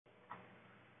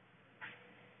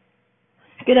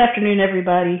Good afternoon,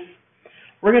 everybody.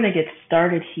 We're going to get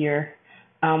started here.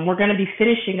 We're going to be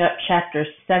finishing up chapter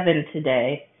 7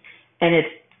 today, and it's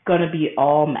going to be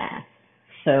all math.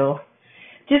 So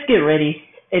just get ready.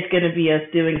 It's going to be us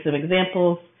doing some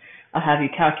examples. I'll have you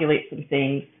calculate some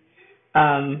things.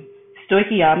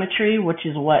 Stoichiometry, which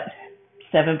is what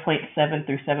 7.7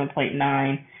 through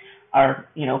 7.9 are,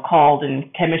 called in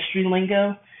chemistry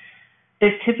lingo,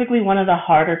 is typically one of the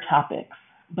harder topics,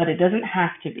 but it doesn't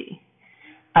have to be.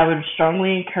 I would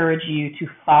strongly encourage you to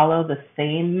follow the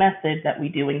same method that we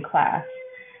do in class,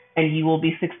 and you will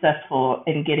be successful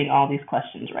in getting all these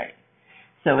questions right.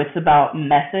 So it's about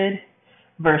method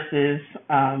versus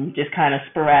just kind of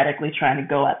sporadically trying to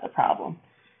go at the problem.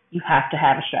 You have to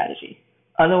have a strategy.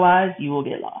 Otherwise, you will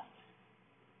get lost.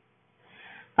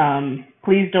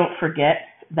 Please don't forget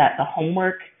that the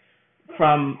homework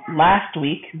from last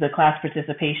week, the class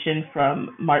participation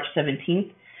from March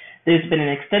 17th, there's been an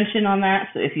extension on that,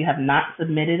 so if you have not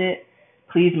submitted it,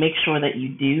 please make sure that you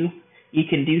do. You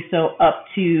can do so up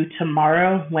to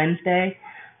tomorrow, Wednesday,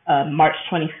 March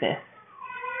 25th.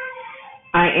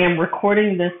 I am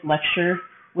recording this lecture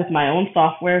with my own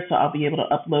software, so I'll be able to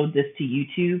upload this to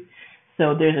YouTube.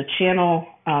 So there's a channel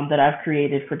that I've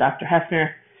created for Dr.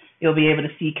 Hefner. You'll be able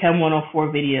to see CHEM 104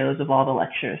 videos of all the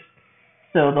lectures.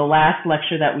 So the last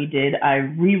lecture that we did, I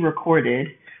re-recorded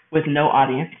with no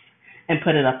audience and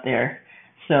put it up there.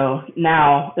 So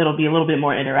now it'll be a little bit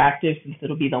more interactive since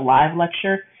it'll be the live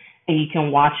lecture, and you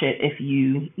can watch it if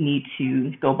you need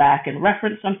to go back and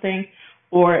reference something,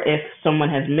 or if someone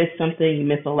has missed something, you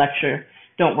missed a lecture,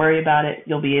 don't worry about it.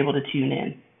 You'll be able to tune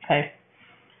in, okay?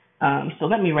 So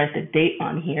let me write the date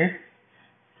on here.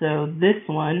 So this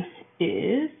one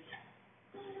is,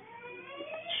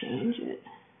 let's change it,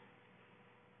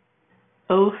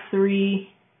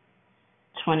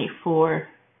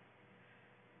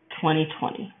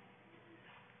 03/24/2020.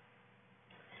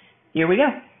 Here we go.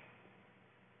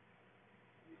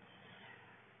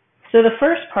 So the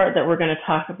first part that we're going to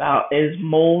talk about is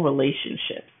mole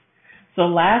relationships. So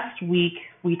last week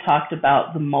we talked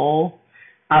about the mole,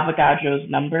 Avogadro's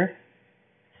number.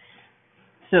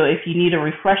 So if you need a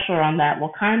refresher on that,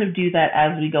 we'll kind of do that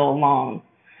as we go along.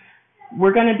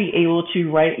 We're going to be able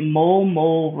to write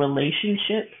mole-mole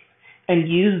relationships and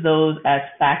use those as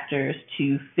factors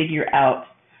to figure out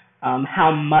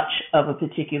how much of a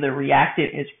particular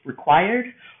reactant is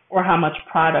required or how much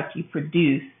product you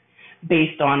produce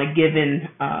based on a given,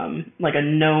 like a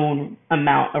known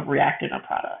amount of reactant or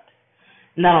product.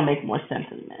 And that'll make more sense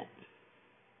in a minute.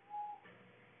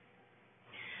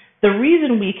 The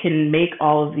reason we can make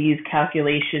all of these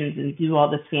calculations and do all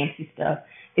this fancy stuff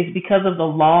is because of the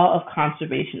law of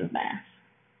conservation of mass.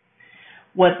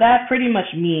 What that pretty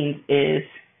much means is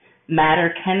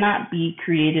matter cannot be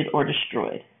created or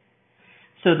destroyed.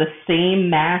 So the same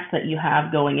mass that you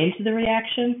have going into the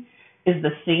reaction is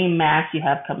the same mass you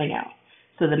have coming out.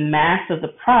 So the mass of the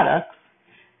products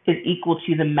is equal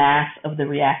to the mass of the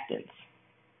reactants.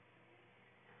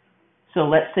 So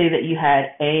let's say that you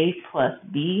had A plus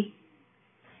B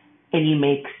and you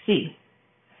make C.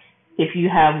 If you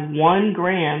have 1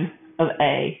 gram of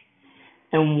A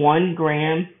and 1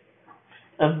 gram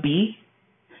of B,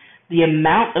 the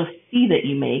amount of C that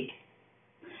you make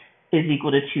is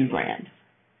equal to 2 grams.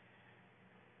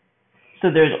 So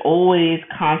there's always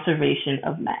conservation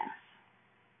of mass.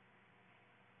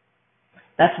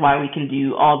 That's why we can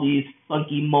do all these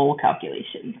funky mole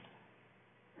calculations.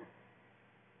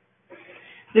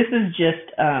 This is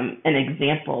just an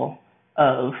example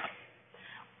of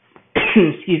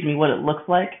what it looks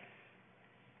like.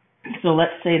 So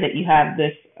let's say that you have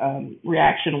this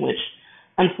reaction which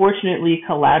unfortunately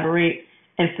collaborate,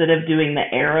 instead of doing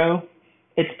the arrow,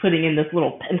 it's putting in this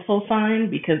little pencil sign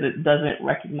because it doesn't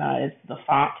recognize the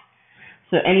font.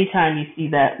 So anytime you see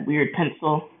that weird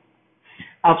pencil,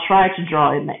 I'll try to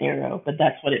draw in the arrow, but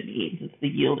that's what it means. It's the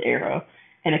yield arrow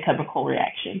in a chemical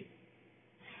reaction.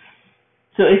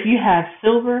 So if you have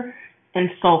silver and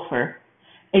sulfur,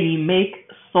 and you make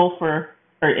silver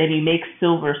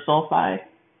sulfide,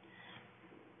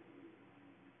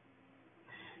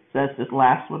 so that's this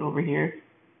last one over here.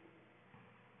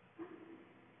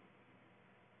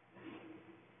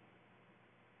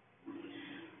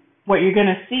 What you're going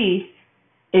to see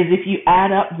is if you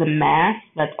add up the mass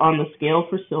that's on the scale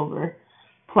for silver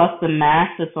plus the mass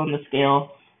that's on the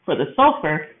scale for the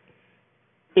sulfur,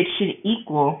 it should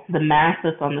equal the mass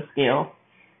that's on the scale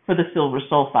for the silver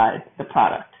sulfide, the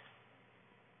product.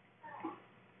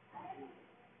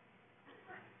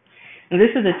 And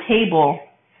this is a table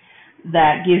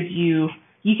that gives you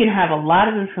can have a lot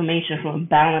of information from a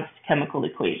balanced chemical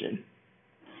equation.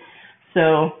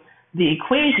 So The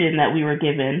equation that we were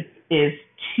given is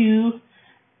 2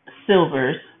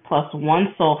 silvers plus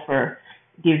 1 sulfur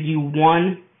gives you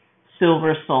 1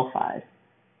 silver sulfide.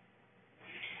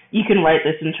 You can write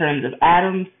this in terms of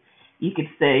atoms. You could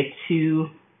say 2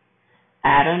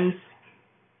 atoms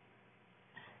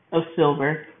of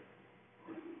silver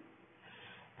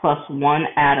plus 1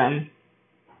 atom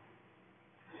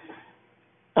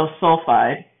of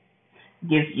sulfide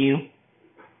gives you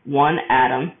 1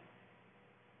 atom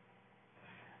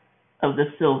of the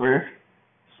silver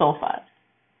sulfide.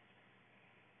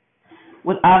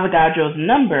 With Avogadro's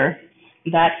number,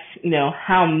 that's,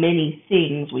 how many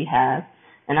things we have.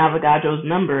 And Avogadro's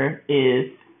number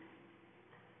is,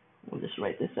 I'll just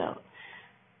write this out,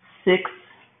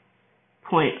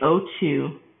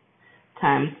 6.02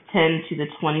 times 10 to the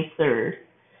 23rd.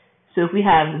 So if we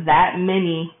have that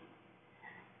many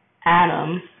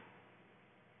atoms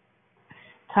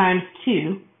times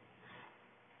 2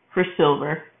 for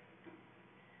silver,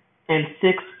 and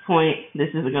this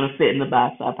isn't going to fit in the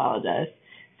box, I apologize,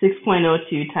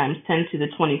 6.02 times 10 to the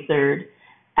 23rd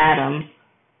atoms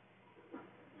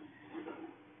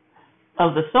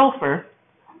of the sulfur,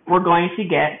 we're going to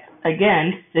get,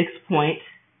 again,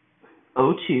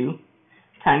 6.02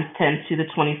 times 10 to the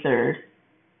 23rd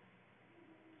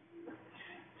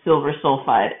silver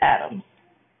sulfide atoms.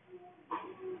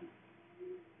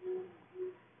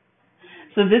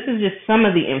 So this is just some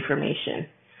of the information.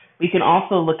 We can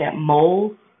also look at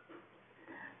moles.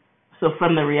 So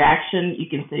from the reaction, you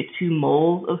can say 2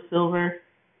 moles of silver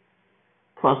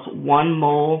plus 1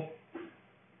 mole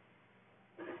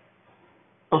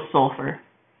of sulfur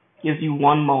gives you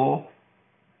 1 mole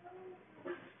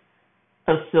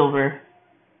of silver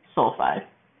sulfide.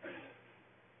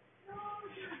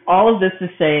 All of this is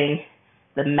saying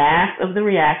the mass of the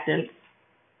reactant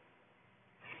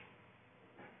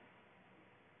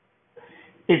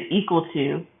is equal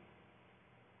to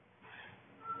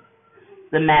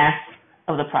the mass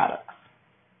of the products.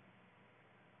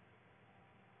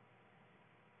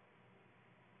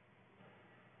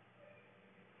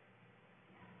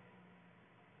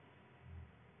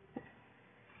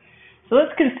 So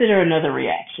let's consider another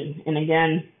reaction. And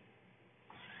again,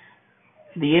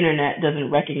 the internet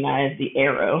doesn't recognize the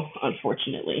arrow,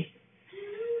 unfortunately.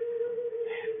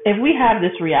 If we have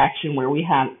this reaction where we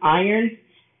have iron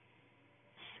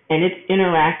and it's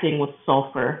interacting with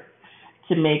sulfur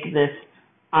to make this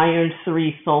iron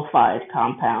 3 sulfide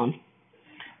compound,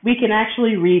 we can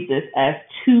actually read this as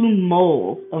 2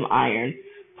 moles of iron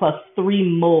plus 3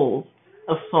 moles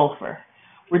of sulfur.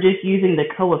 We're just using the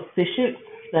coefficients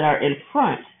that are in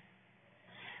front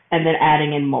and then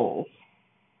adding in moles.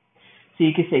 So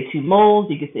you could say 2 moles,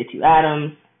 you could say 2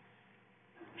 atoms,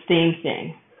 same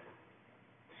thing.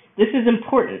 This is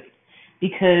important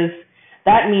because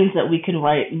that means that we can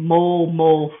write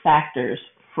mole-mole factors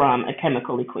from a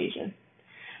chemical equation.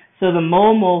 So the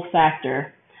mole-mole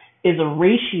factor is a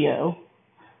ratio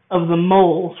of the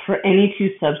moles for any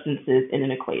 2 substances in an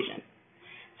equation.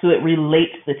 So it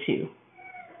relates the 2.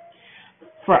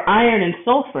 For iron and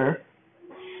sulfur,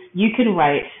 you can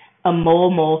write a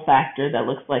mole-mole factor that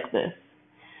looks like this.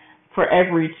 For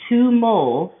every 2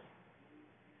 moles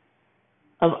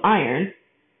of iron,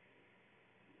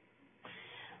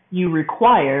 you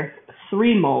require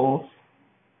 3 moles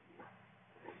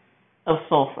of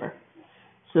sulfur.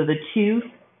 So the 2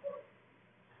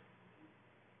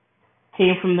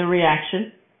 came from the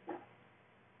reaction,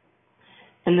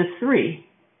 and the 3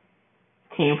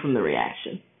 came from the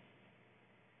reaction.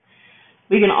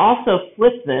 We can also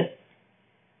flip this,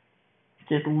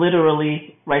 just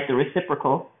literally write the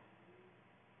reciprocal,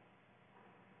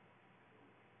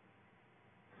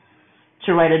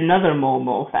 to write another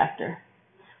mole-mole factor,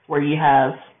 where you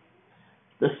have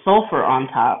the sulfur on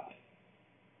top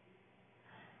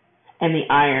and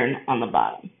the iron on the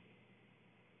bottom.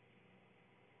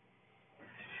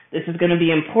 This is going to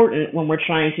be important when we're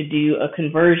trying to do a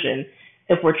conversion,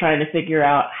 if we're trying to figure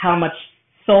out how much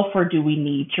sulfur do we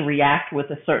need to react with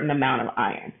a certain amount of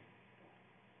iron.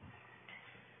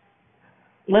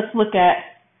 Let's look at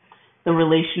the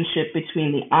relationship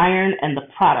between the iron and the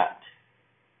product.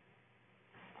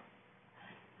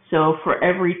 So for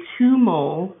every 2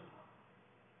 moles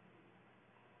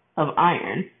of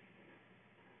iron,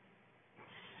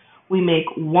 we make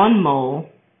 1 mole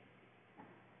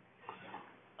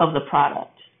of the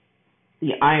product,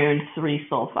 the iron 3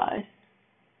 sulfide.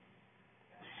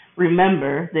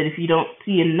 Remember that if you don't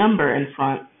see a number in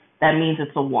front, that means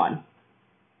it's a 1.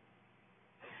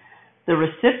 The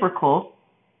reciprocal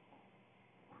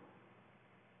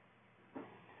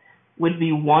would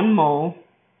be 1 mole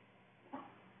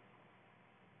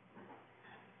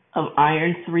of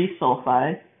iron 3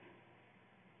 sulfide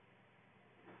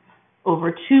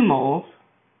over 2 moles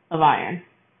of iron.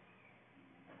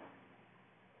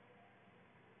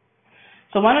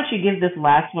 So why don't you give this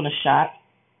last one a shot,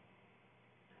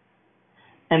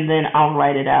 and then I'll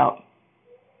write it out.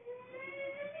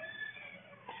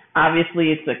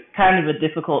 Obviously, it's a kind of a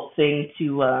difficult thing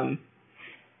to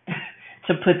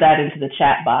to put that into the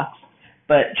chat box,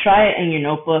 but try it in your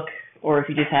notebook, or if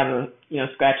you just have a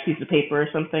scratch piece of paper or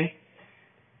something,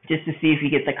 just to see if you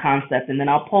get the concept, and then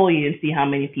I'll poll you and see how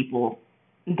many people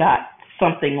got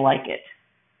something like it.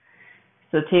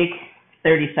 So take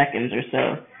 30 seconds or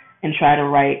so and try to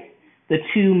write the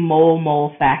 2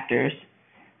 mole factors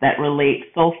that relate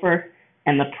sulfur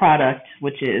and the product,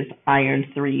 which is iron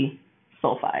 3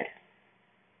 sulfide.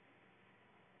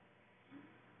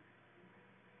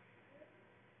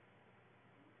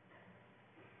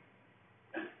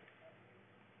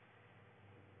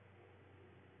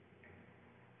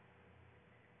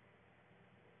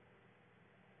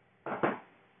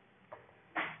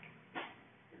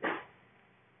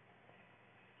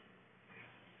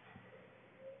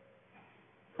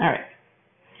 All right.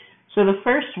 So the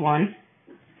first one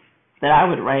that I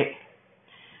would write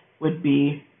would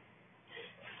be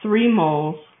 3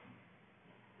 moles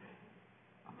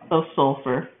of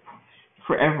sulfur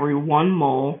for every 1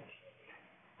 mole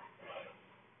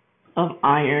of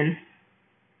iron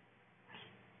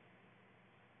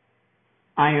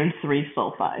 3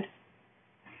 sulfide.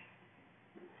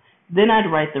 Then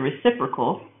I'd write the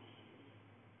reciprocal,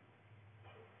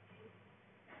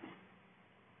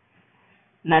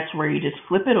 and that's where you just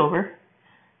flip it over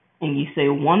and you say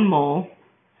 1 mole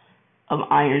of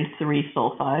iron 3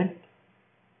 sulfide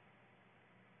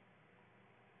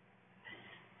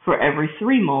for every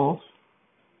 3 moles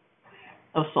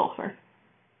of sulfur.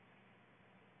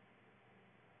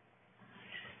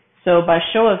 So by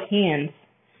show of hands,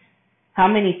 how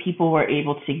many people were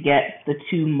able to get the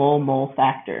 2 mole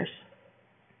factors?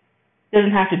 It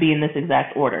doesn't have to be in this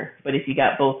exact order, but if you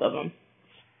got both of them.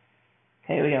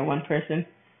 Okay, we got 1 person.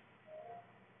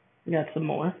 We got some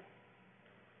more.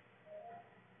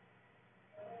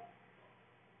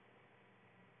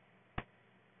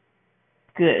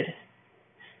 Good.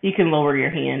 You can lower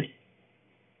your hand.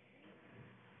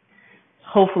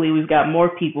 Hopefully we've got more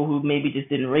people who maybe just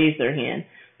didn't raise their hand.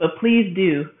 But please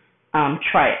do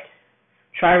try it.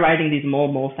 Try writing these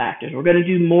mole factors. We're going to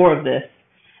do more of this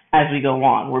as we go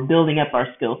on. We're building up our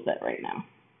skill set right now.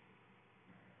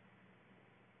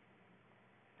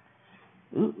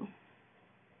 Ooh.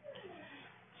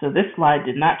 So this slide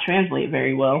did not translate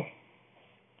very well.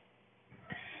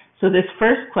 So this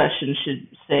first question should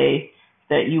say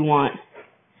that you want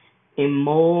a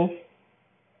mole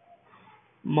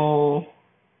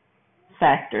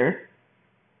factor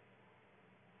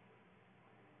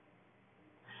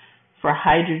for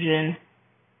hydrogen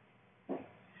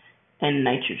and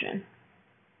nitrogen.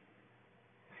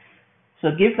 So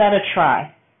give that a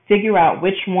try. Figure out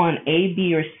which one, A,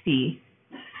 B, or C,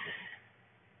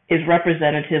 is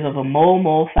representative of a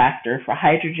mole factor for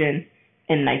hydrogen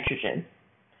and nitrogen.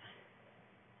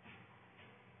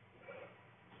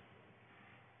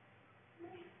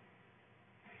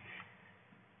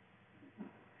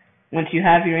 Once you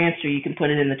have your answer, you can put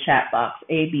it in the chat box,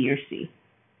 A, B, or C.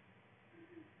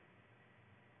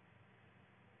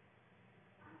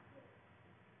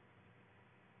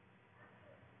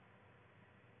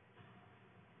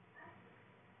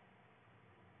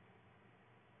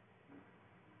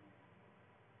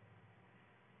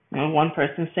 And 1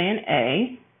 person saying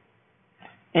A.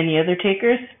 Any other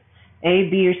takers? A,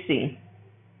 B, or C?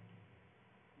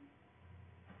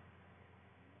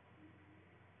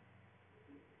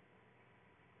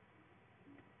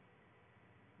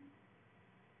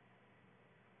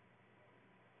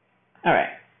 All right.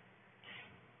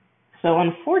 So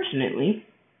unfortunately,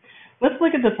 let's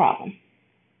look at the problem.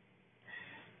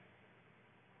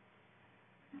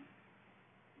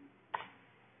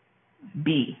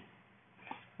 B.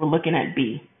 We're looking at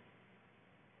B.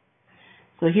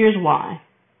 So here's why.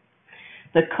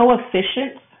 The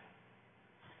coefficients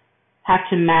have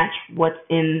to match what's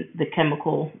in the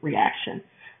chemical reaction.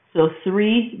 So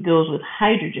 3 goes with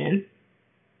hydrogen,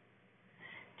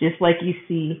 just like you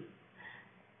see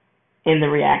in the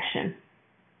reaction.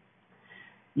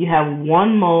 You have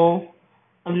 1 mole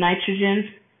of nitrogen,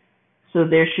 so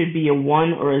there should be a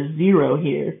 1 or a 0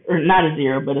 here, or not a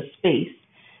 0, but a space.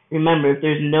 Remember, if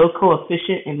there's no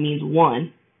coefficient, it means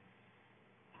 1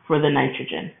 for the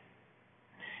nitrogen.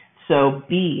 So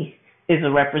B is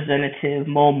a representative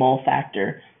mole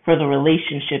factor for the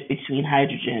relationship between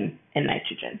hydrogen and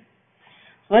nitrogen.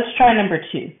 So let's try number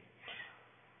 2.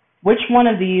 Which one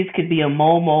of these could be a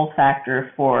mole-mole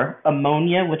factor for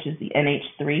ammonia, which is the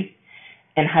NH3,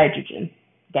 and hydrogen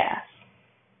gas?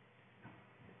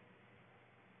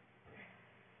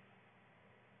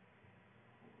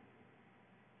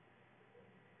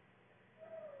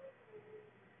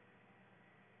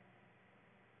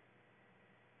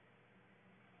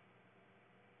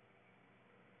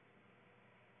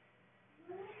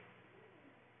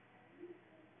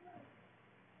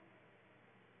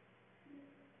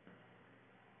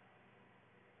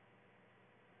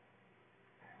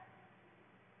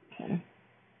 Okay.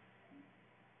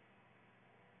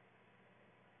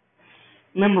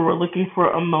 Remember, we're looking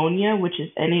for ammonia, which is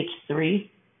NH3,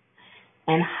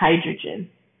 and hydrogen.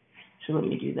 So let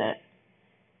me do that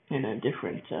in a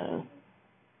different,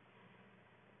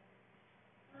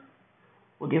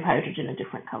 we'll give hydrogen a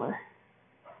different color.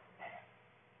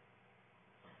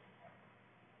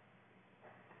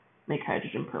 Make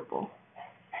hydrogen purple.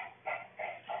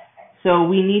 So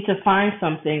we need to find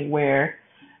something where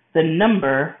the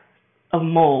number of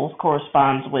moles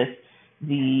corresponds with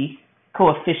the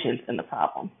coefficients in the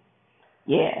problem.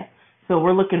 Yeah. So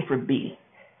we're looking for B.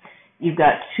 You've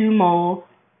got 2 moles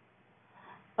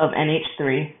of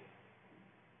NH3.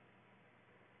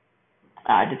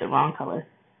 I did the wrong color.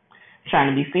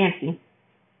 Trying to be fancy.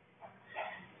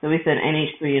 So we said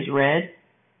NH3 is red,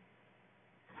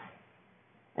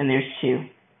 and there's 2.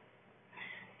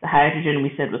 The hydrogen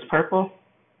we said was purple.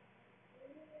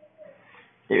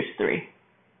 There's 3.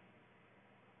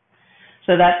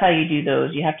 So that's how you do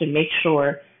those. You have to make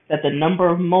sure that the number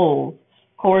of moles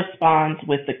corresponds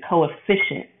with the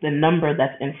coefficient, the number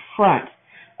that's in front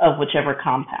of whichever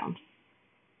compound.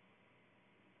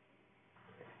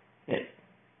 Good.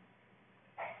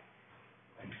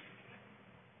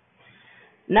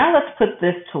 Now let's put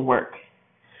this to work.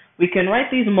 We can write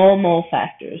these mole-mole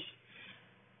factors,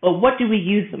 but what do we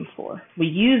use them for? We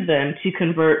use them to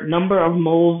convert number of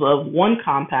moles of one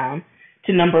compound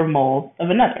to number of moles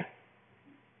of another.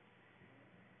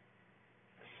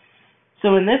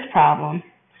 So in this problem,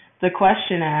 the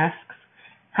question asks,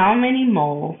 how many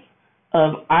moles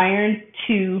of iron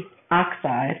 2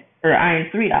 oxide, or iron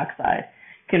 3 oxide,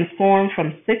 can form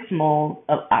from 6 moles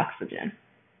of oxygen?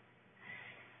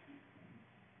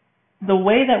 The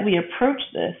way that we approach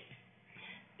this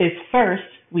is first,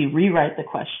 we rewrite the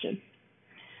question.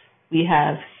 We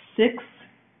have 6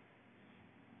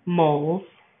 moles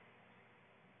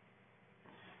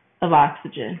of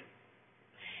oxygen,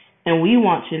 and we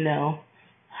want to know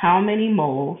how many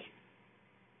moles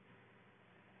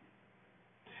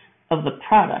of the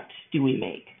product do we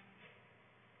make.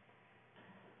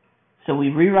 So we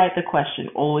rewrite the question,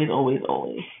 always, always,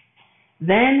 always.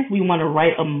 Then we want to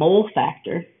write a mole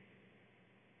factor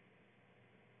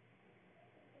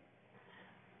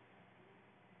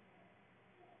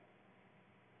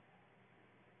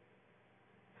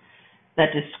that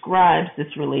describes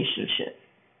this relationship.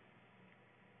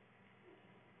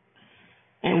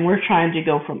 And we're trying to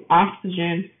go from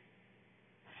oxygen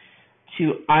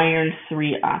to iron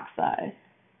 3 oxide.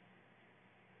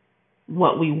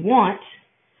 What we want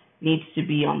needs to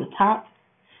be on the top,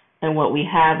 and what we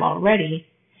have already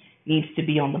needs to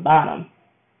be on the bottom.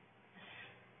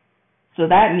 So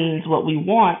that means what we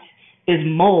want is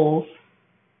moles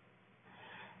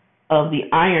of the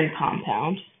iron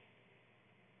compound,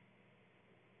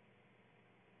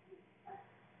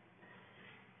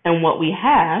 and what we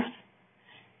have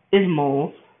is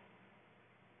moles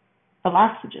of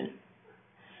oxygen.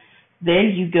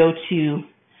 Then you go to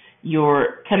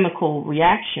your chemical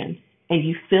reaction and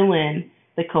you fill in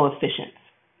the coefficients.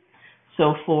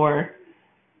 So for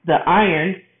the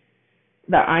iron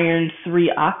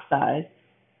 3 oxide,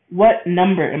 what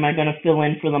number am I going to fill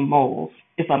in for the moles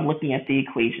if I'm looking at the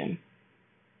equation?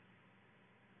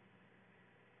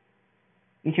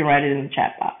 You can write it in the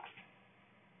chat box.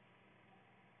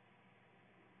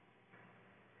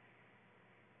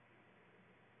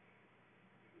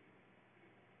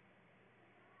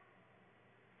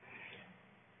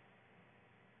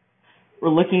 We're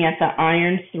looking at the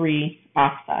iron 3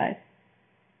 oxide.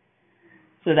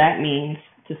 So that means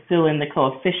to fill in the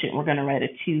coefficient, we're going to write a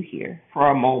 2 here for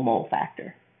our mole-mole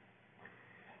factor.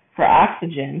 For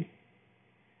oxygen,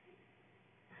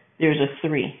 there's a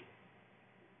 3.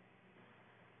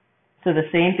 So the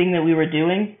same thing that we were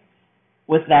doing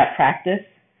with that practice,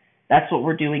 that's what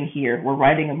we're doing here. We're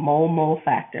writing a mole-mole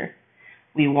factor.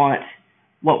 We want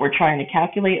what we're trying to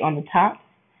calculate on the top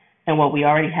and what we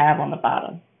already have on the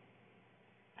bottom.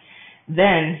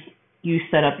 Then you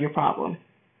set up your problem.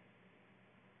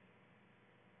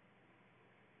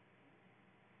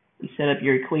 You set up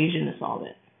your equation to solve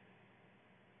it.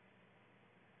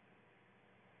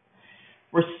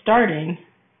 We're starting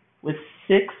with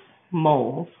 6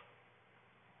 moles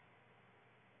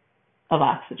of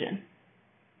oxygen.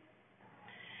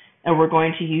 And we're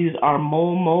going to use our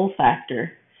mole-mole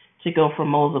factor to go from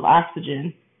moles of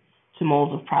oxygen to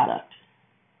moles of product.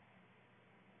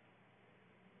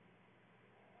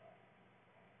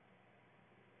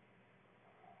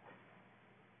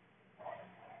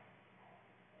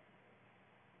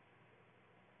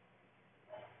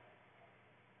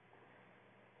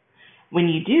 When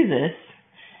you do this,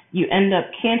 you end up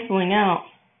canceling out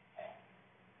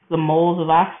the moles of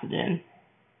oxygen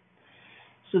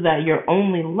so that you're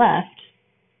only left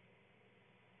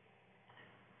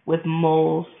with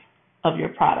moles of your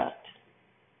product.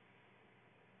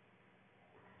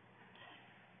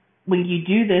 When you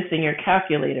do this in your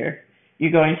calculator,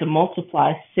 you're going to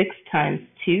multiply 6 times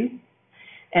 2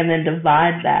 and then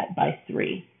divide that by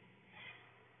 3.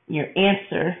 Your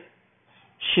answer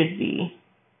should be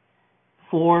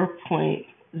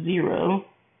 4.0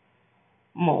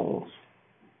 moles.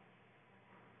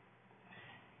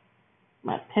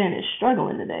 My pen is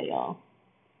struggling today, y'all.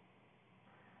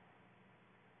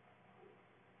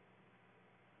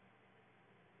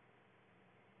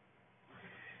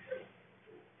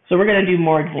 So we're going to do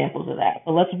more examples of that,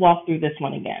 but let's walk through this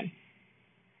one again.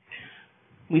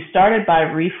 We started by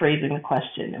rephrasing the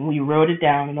question, and we wrote it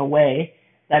down in a way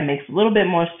that makes a little bit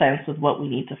more sense with what we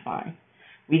need to find.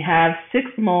 We have 6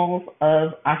 moles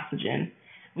of oxygen.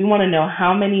 We want to know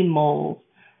how many moles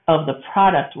of the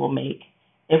product we'll make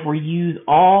if we use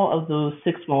all of those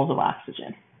 6 moles of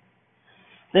oxygen.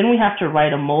 Then we have to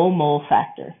write a mole-mole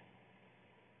factor.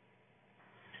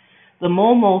 The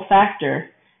mole-mole factor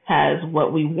has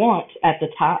what we want at the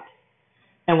top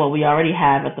and what we already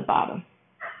have at the bottom.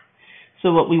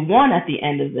 So what we want at the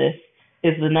end of this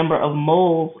is the number of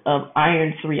moles of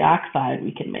iron 3 oxide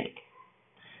we can make.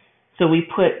 So we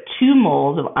put 2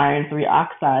 moles of iron 3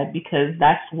 oxide because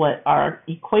that's what our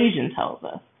equation tells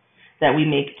us, that we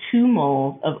make 2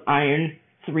 moles of iron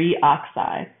 3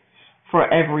 oxide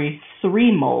for every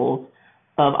 3 moles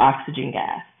of oxygen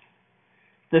gas.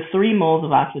 The 3 moles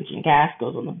of oxygen gas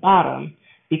goes on the bottom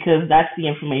because that's the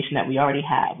information that we already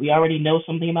have. We already know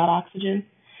something about oxygen,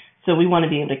 so we want to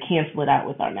be able to cancel it out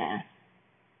with our math.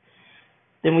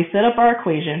 Then we set up our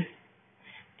equation,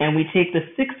 and we take the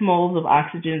 6 moles of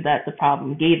oxygen that the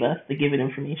problem gave us, the given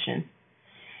information,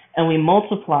 and we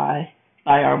multiply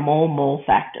by our mole-mole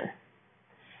factor.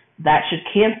 That should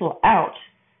cancel out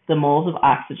the moles of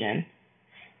oxygen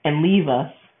and leave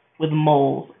us with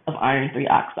moles of iron 3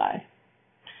 oxide.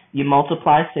 You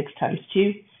multiply 6 times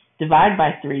 2, divide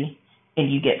by 3,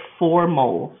 and you get 4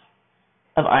 moles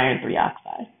of iron 3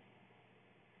 oxide.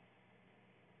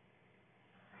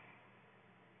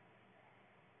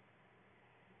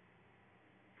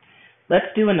 Let's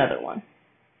do another one.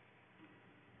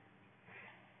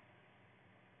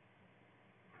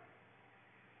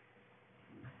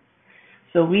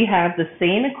 So we have the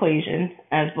same equation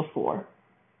as before,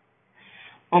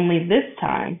 only this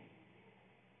time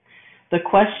the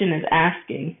question is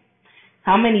asking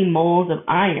how many moles of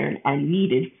iron are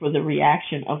needed for the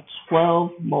reaction of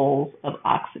 12 moles of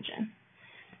oxygen.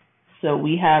 So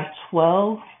we have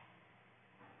 12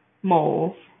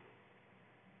 moles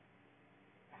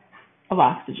of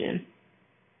oxygen,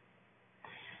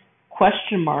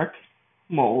 question mark,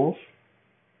 moles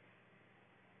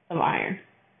of iron.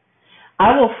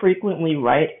 I will frequently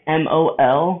write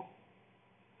MOL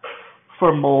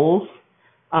for moles.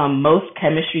 Most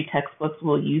chemistry textbooks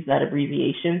will use that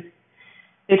abbreviation.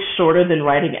 It's shorter than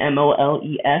writing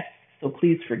MOLES, so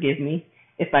please forgive me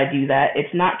if I do that.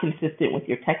 It's not consistent with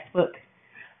your textbook,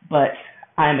 but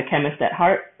I am a chemist at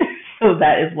heart, so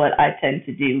that is what I tend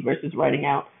to do versus writing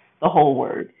out the whole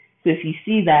word. So if you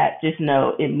see that, just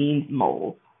know it means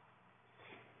moles.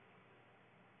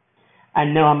 I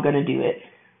know I'm going to do it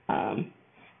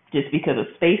just because of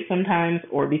space sometimes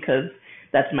or because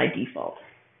that's my default.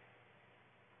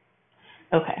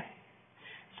 Okay,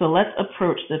 so let's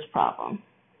approach this problem.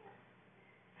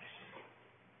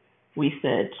 We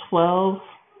said 12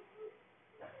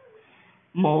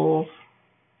 moles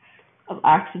of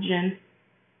oxygen,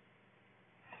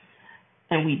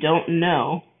 and we don't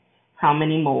know how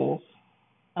many moles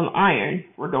of iron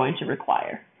we're going to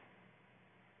require.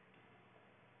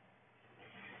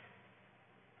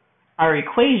 Our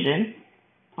equation,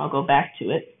 I'll go back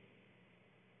to it.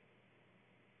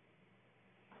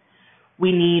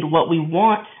 We need what we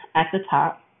want at the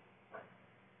top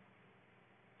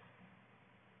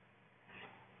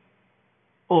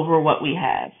over what we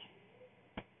have.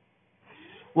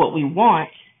 What we want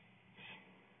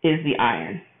is the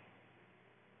iron.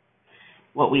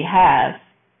 What we have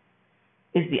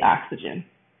is the oxygen.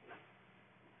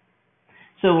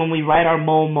 So when we write our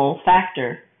mole-mole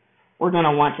factor, we're going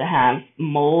to want to have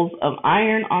moles of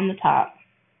iron on the top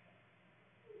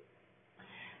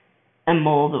and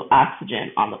moles of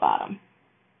oxygen on the bottom.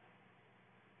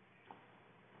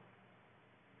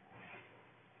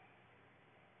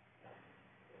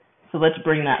 So let's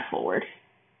bring that forward.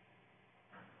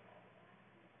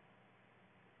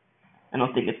 I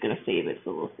don't think it's going to save it,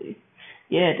 so we'll see.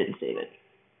 Yeah, it didn't save it.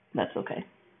 That's okay.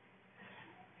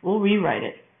 We'll rewrite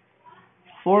it.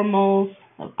 4 moles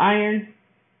of iron,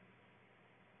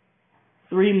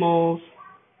 3 moles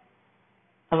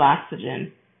of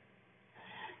oxygen.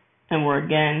 And we're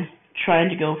again trying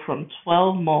to go from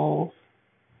 12 moles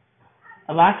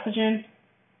of oxygen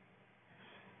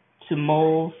to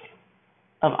moles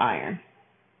of iron.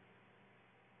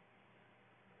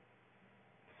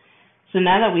 So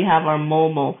now that we have our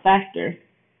mole-mole factor,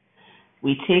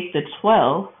 we take the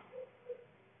 12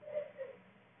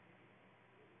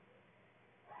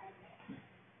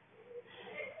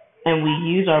 and we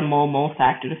use our mole-mole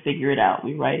factor to figure it out.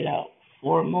 We write it out.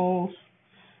 4 moles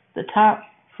at the top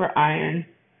for iron,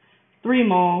 3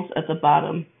 moles at the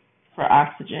bottom for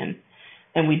oxygen,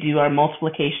 and we do our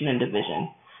multiplication and division.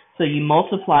 So you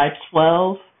multiply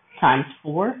 12 times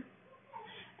 4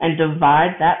 and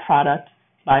divide that product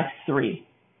by 3.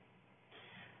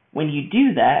 When you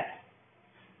do that,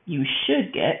 you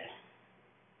should get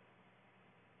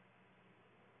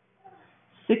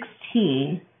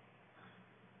 16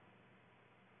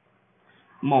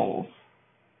 moles.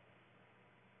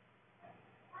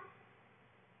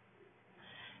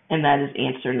 And that is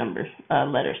answer number,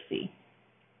 letter C.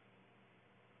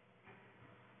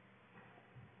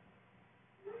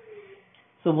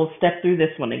 So we'll step through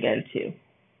this one again too.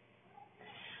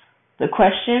 The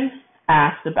question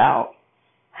asked about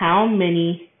how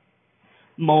many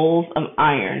moles of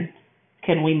iron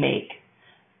can we make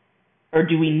or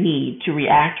do we need to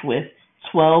react with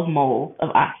 12 moles of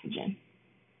oxygen?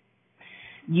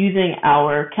 Using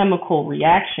our chemical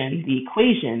reaction, the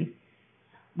equation,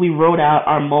 we wrote out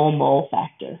our mole-mole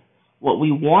factor. What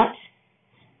we want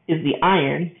is the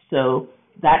iron, so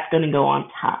that's going to go on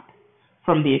top.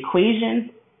 From the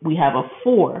equation, we have a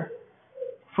 4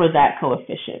 for that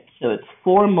coefficient, so it's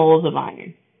 4 moles of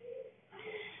iron.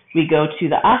 We go to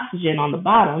the oxygen on the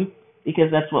bottom because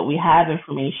that's what we have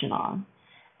information on.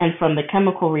 And from the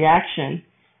chemical reaction,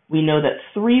 we know that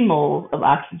 3 moles of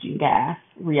oxygen gas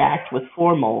react with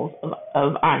 4 moles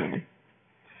of iron.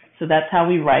 So that's how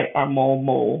we write our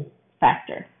mole-mole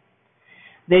factor.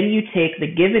 Then you take the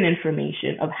given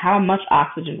information of how much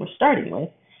oxygen we're starting with,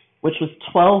 which was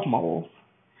 12 moles,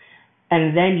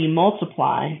 and then you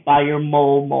multiply by your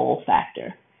mole-mole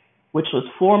factor, which was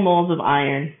 4 moles of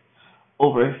iron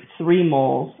over 3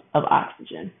 moles of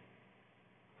oxygen.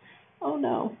 Oh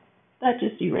no, that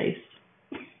just erased.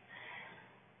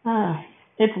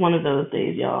 It's one of those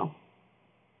days, y'all.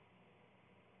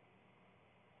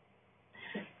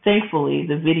 Thankfully,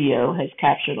 the video has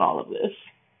captured all of this.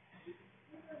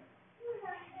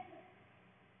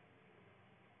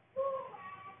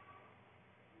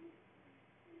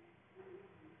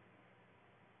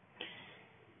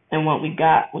 And what we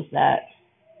got was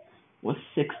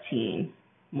 16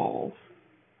 moles,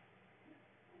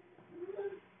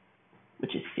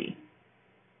 which is C.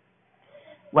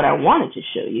 What I wanted to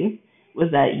show you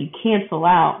was that you cancel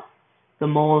out the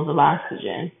moles of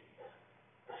oxygen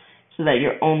so that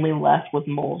you're only left with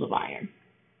moles of iron.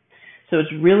 So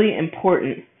it's really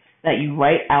important that you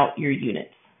write out your units.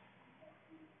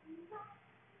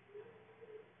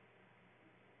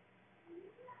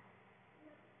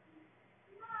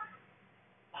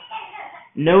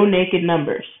 No naked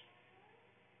numbers.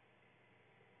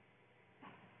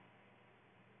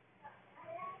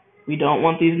 We don't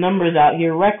want these numbers out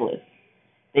here reckless.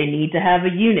 They need to have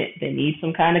a unit. They need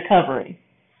some kind of covering.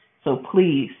 So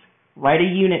please, write a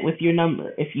unit with your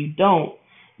number. If you don't,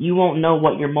 you won't know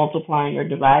what you're multiplying or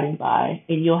dividing by,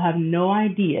 and you'll have no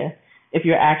idea if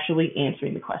you're actually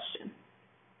answering the question.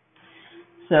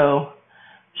 So,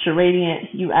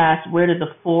 Sharadiant, you asked where did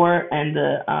the 4 and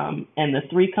the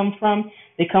 3 come from?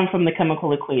 They come from the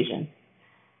chemical equation.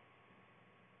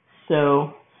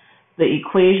 So the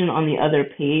equation on the other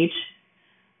page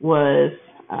was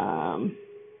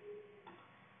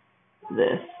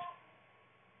this.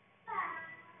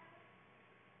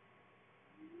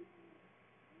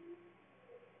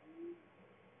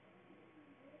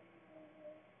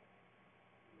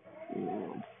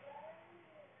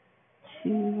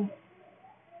 Two.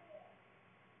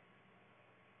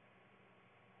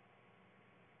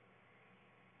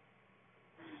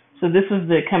 So this is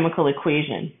the chemical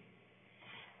equation.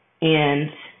 And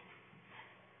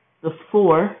The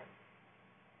 4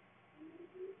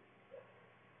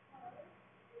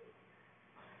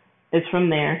 is from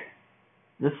there.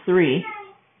 The 3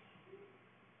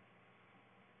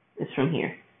 is from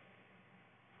here.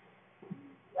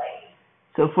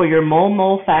 So for your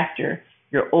mole-mole factor,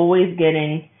 you're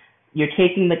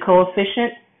taking the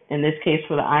coefficient. In this case,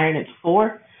 for the iron, it's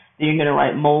 4. Then you're going to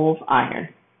write moles iron.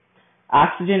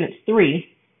 Oxygen, it's 3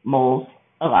 moles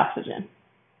of oxygen.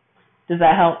 Does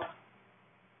that help?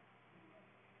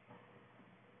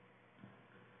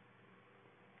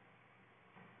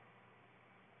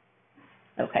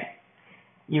 Okay.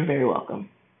 You're very welcome.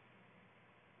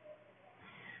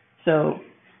 So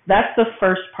that's the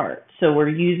first part. So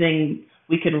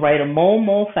we can write a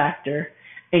mole-mole factor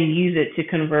and use it to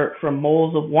convert from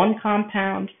moles of one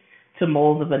compound to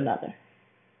moles of another.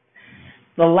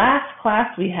 The last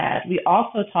class we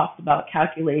also talked about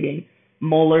calculating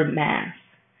molar mass,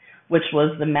 which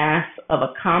was the mass of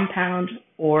a compound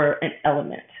or an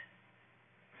element.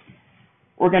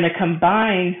 We're going to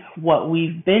combine what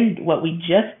we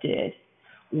just did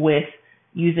with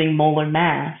using molar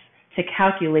mass to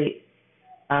calculate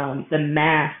the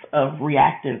mass of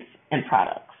reactants and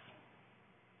products.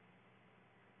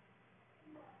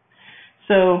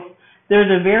 So there's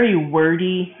a very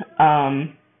wordy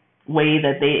way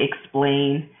that they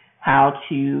explain how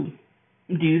to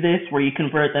do this, where you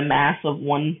convert the mass of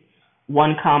one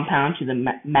compound to the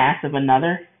mass of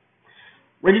another.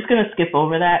 We're just going to skip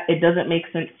over that. It doesn't make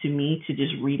sense to me to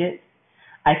just read it.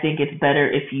 I think it's better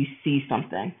if you see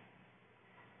something.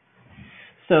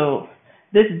 So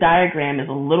this diagram is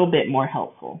a little bit more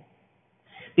helpful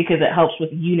because it helps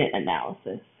with unit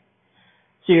analysis.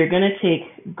 So you're going to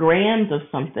take grams of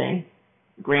something,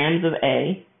 grams of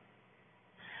A,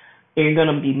 and you're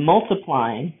going to be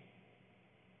multiplying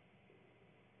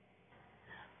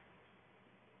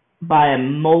by a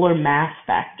molar mass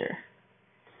factor.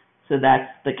 So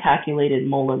that's the calculated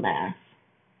molar mass.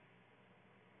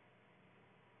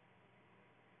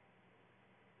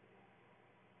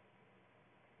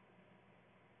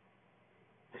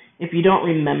 If you don't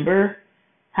remember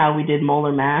how we did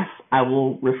molar mass, I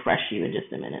will refresh you in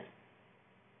just a minute.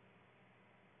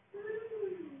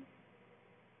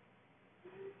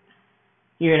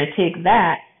 You're going to take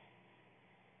that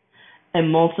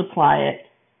and multiply it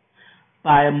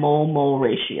by a mole-mole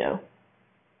ratio.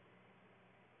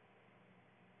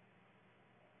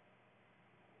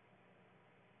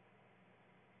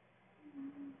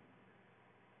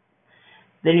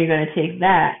 Then you're going to take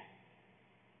that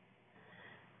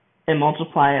and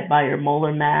multiply it by your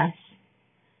molar mass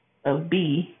of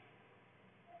B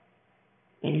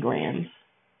in grams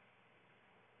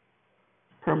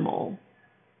per mole.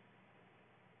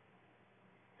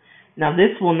 Now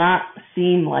this will not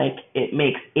seem like it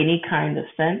makes any kind of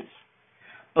sense,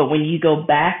 but when you go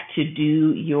back to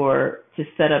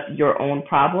set up your own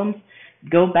problems,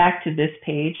 go back to this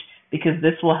page because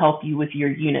this will help you with your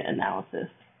unit analysis.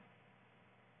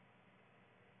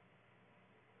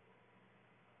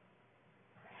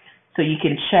 So you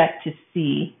can check to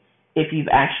see if you've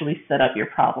actually set up your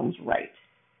problems right.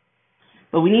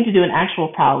 But we need to do an actual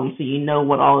problem so you know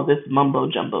what all of this mumbo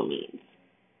jumbo means.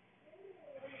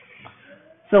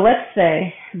 So let's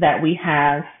say that we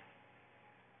have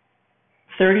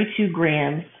 32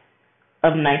 grams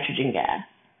of nitrogen gas.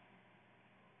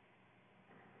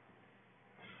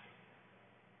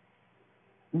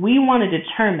 We want to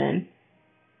determine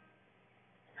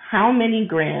how many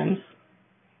grams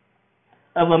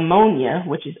of ammonia,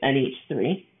 which is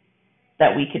NH3,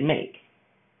 that we can make.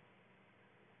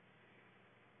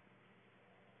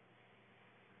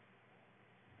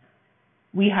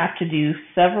 We have to do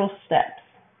several steps.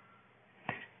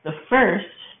 The first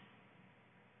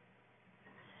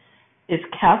is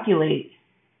calculate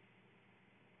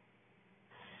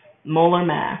molar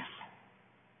mass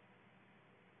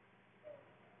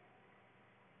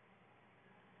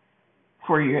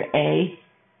for your A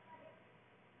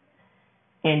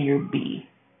and your B.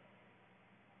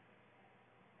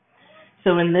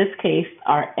 So in this case,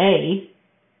 our A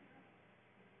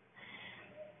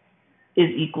is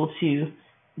equal to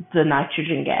the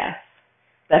nitrogen gas.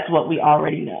 That's what we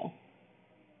already know.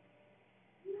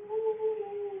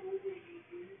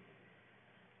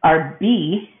 Our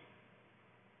B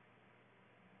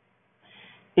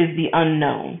is the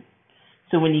unknown.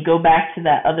 So when you go back to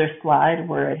that other slide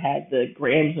where it had the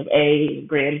grams of A,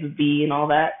 grams of B, and all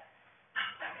that,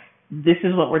 this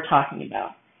is what we're talking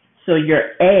about. So your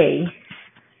A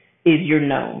is your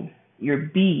known. Your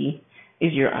B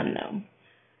is your unknown.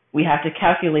 We have to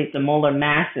calculate the molar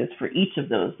masses for each of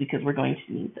those because we're going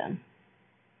to need them.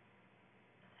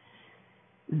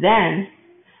 Then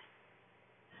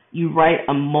you write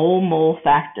a mole-mole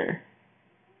factor.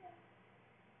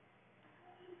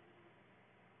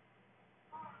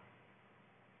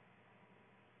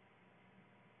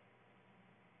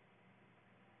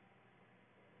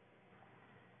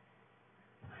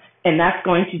 And that's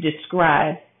going to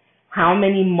describe how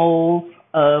many moles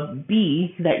of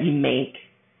B that you make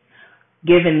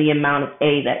given the amount of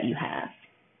A that you have.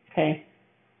 Okay?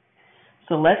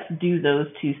 So let's do those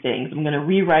two things. I'm going to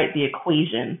rewrite the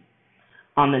equation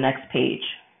on the next page.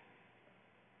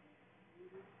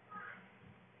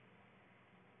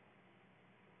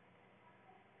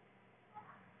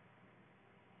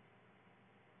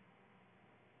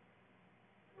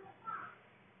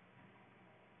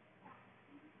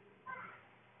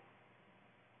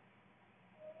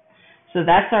 So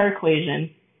that's our equation.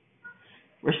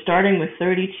 We're starting with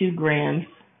 32 grams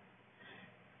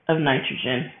of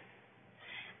nitrogen,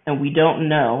 and we don't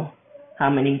know how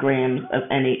many grams of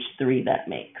NH3 that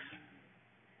makes.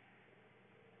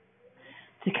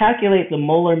 To calculate the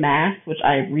molar mass, which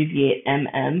I abbreviate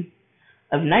MM,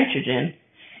 of nitrogen,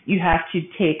 you have to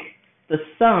take the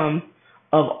sum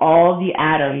of all the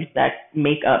atoms that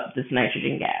make up this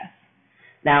nitrogen gas.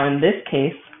 Now in this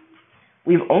case,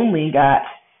 we've only got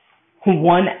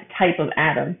one type of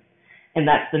atom, and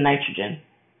that's the nitrogen.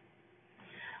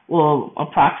 We'll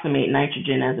approximate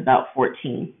nitrogen as about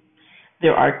 14.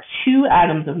 There are 2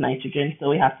 atoms of nitrogen, so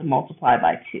we have to multiply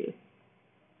by 2.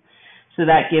 So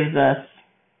that gives us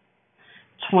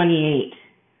 28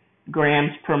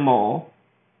 grams per mole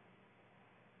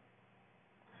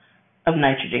of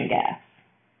nitrogen gas.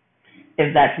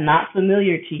 If that's not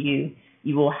familiar to you,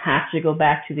 you will have to go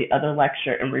back to the other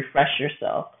lecture and refresh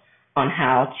yourself on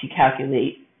how to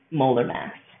calculate molar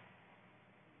mass.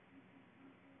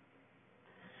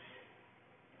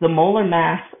 The molar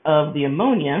mass of the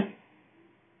ammonia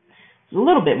is a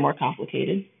little bit more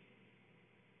complicated.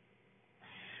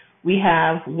 We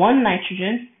have 1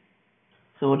 nitrogen,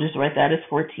 so we'll just write that as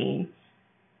 14.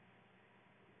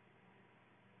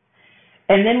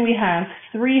 And then we have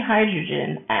 3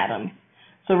 hydrogen atoms,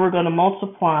 so we're going to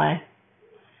multiply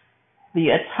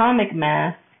the atomic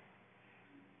mass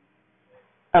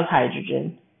of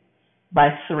hydrogen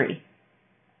by 3.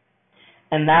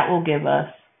 And that will give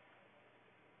us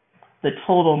the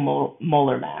total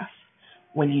molar mass.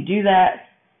 When you do that,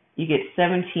 you get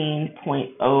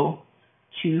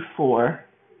 17.024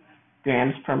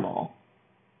 grams per mole.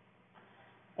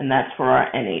 And that's for our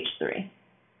NH3.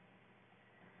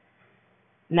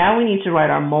 Now we need to write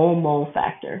our mole-mole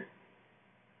factor.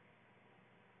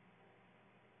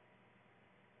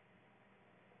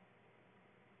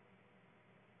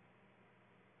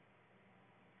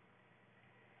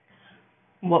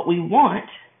 What we want,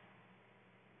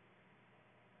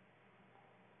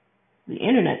 the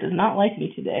internet does not like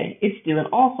me today. It's doing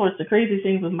all sorts of crazy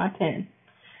things with my pen.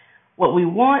 What we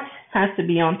want has to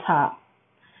be on top.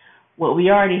 What we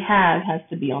already have has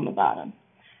to be on the bottom.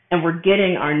 And we're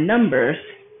getting our numbers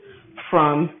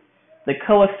from the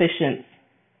coefficients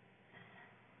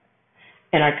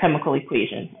in our chemical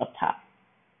equation up top.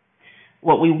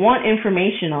 What we want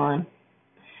information on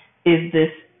is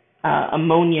this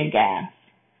ammonia gas.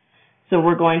 So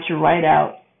we're going to write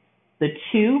out the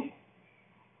 2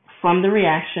 from the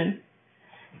reaction,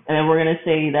 and then we're going to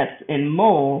say that's in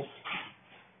moles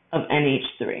of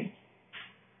NH3.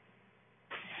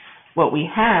 What we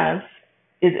have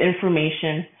is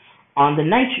information on the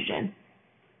nitrogen.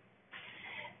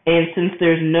 And since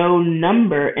there's no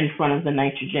number in front of the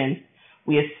nitrogen,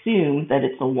 we assume that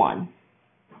it's a 1.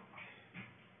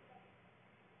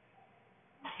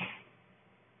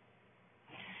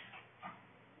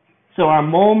 So our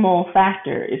mole-mole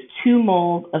factor is 2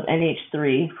 moles of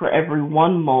NH3 for every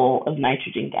 1 mole of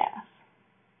nitrogen gas.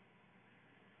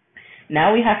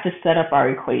 Now we have to set up our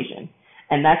equation,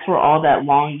 and that's where all that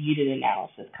long unit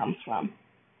analysis comes from.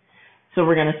 So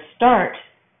we're going to start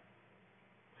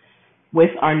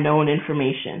with our known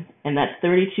information, and that's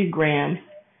 32 grams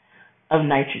of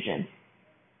nitrogen.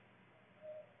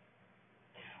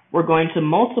 We're going to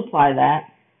multiply that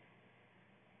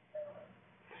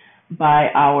by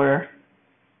our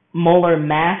molar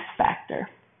mass factor.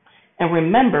 And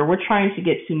remember, we're trying to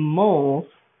get to moles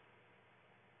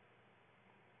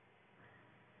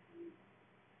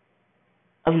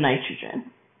of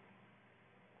nitrogen.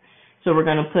 So we're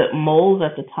going to put moles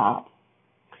at the top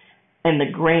and the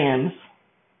grams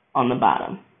on the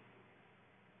bottom.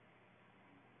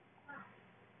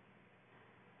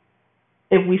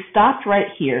 If we stopped right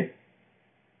here,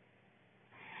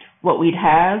 what we'd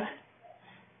have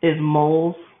is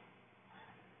moles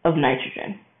of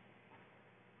nitrogen.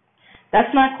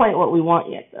 That's not quite what we want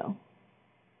yet, though.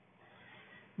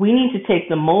 we need to take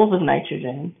the moles of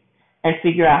nitrogen and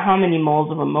figure out how many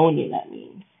moles of ammonia that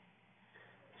means.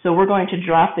 So we're going to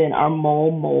drop in our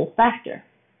mole-mole factor.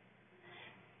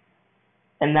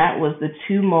 And that was the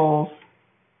 2 moles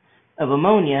of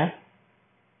ammonia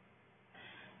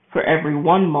for every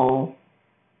 1 mole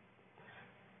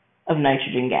of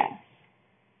nitrogen gas.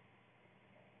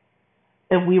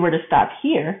 If we were to stop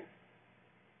here,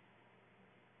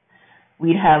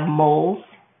 we'd have moles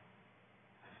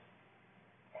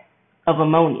of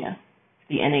ammonia,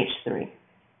 the NH3.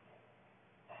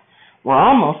 We're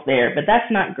almost there, but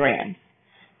that's not grams.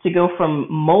 To go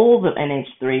from moles of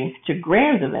NH3 to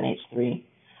grams of NH3,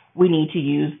 we need to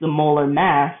use the molar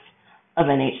mass of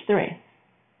NH3.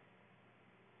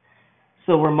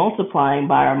 So we're multiplying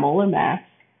by our molar mass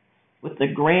with the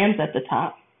grams at the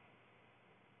top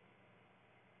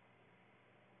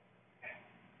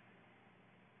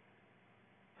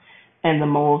and the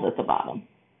moles at the bottom.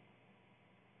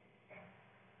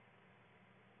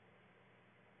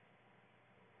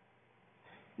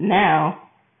 Now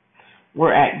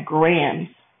we're at grams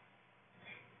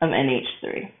of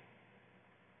NH3.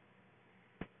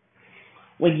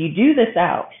 When you do this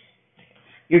out,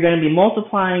 you're going to be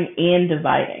multiplying and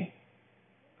dividing.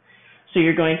 So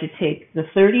you're going to take the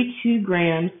 32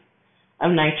 grams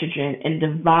of nitrogen and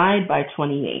divide by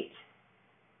 28.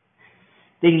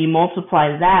 Then you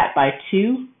multiply that by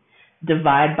 2,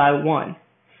 divide by 1.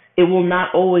 It will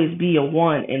not always be a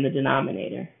 1 in the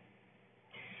denominator.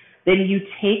 Then you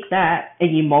take that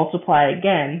and you multiply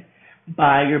again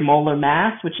by your molar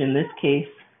mass, which in this case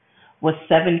was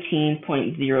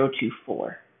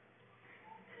 17.024.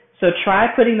 So try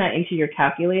putting that into your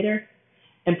calculator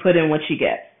and put in what you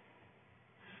get.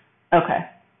 Okay.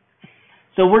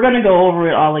 So we're going to go over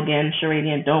it all again,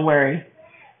 Sharadian, don't worry.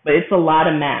 But it's a lot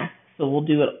of math, so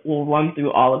we'll run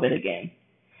through all of it again.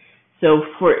 So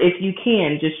if you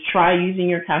can, just try using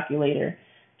your calculator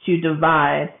to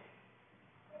divide.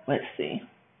 Let's see.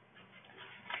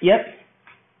 Yep.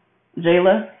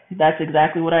 Jayla, that's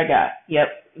exactly what I got. Yep.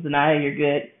 Zanaya, you're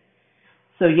good.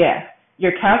 So yeah,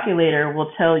 your calculator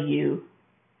will tell you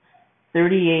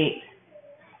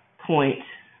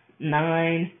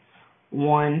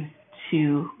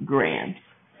 38.912 grams.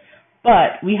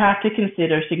 But we have to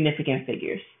consider significant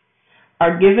figures.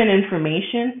 Our given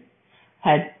information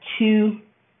had 2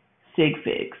 sig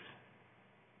figs.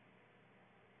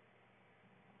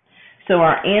 So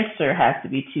our answer has to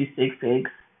be 2 sig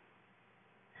figs.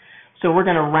 So we're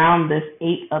going to round this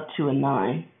 8 up to a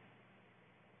 9.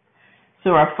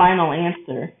 So our final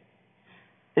answer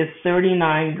is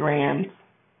 39 grams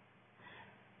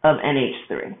of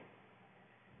NH3.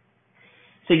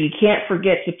 So you can't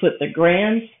forget to put the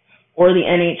grams or the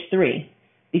NH3,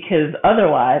 because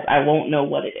otherwise I won't know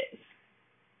what it is.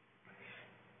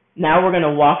 Now we're going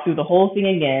to walk through the whole thing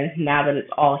again now that it's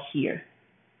all here.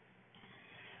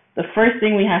 The first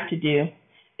thing we have to do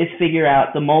is figure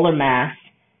out the molar mass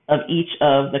of each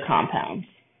of the compounds.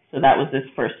 So that was this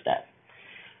first step.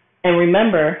 And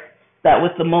remember that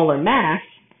with the molar mass,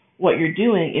 what you're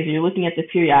doing is you're looking at the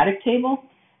periodic table.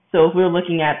 So if we're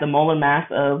looking at the molar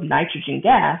mass of nitrogen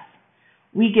gas,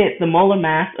 we get the molar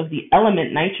mass of the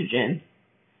element nitrogen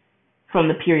from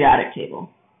the periodic table.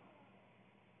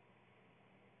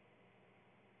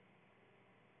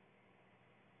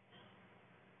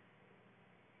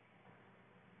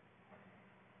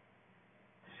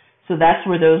 So that's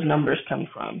where those numbers come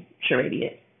from,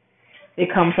 Sharadian. They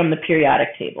come from the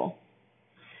periodic table.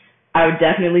 I would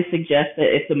definitely suggest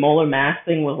that if the molar mass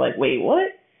thing was like, wait,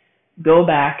 what? Go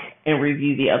back and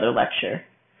review the other lecture,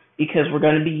 because we're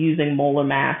going to be using molar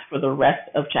mass for the rest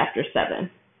of chapter 7.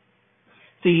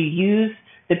 So you use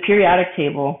the periodic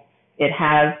table. It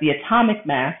has the atomic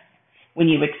mass. When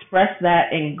you express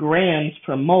that in grams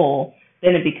per mole,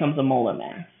 then it becomes a molar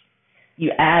mass.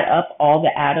 You add up all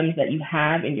the atoms that you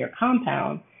have in your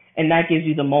compound, and that gives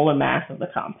you the molar mass of the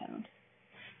compound.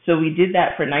 So we did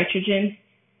that for nitrogen,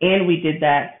 and we did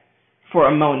that for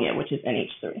ammonia, which is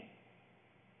NH3.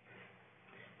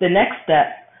 The next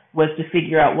step was to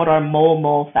figure out what our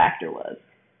mole-mole factor was.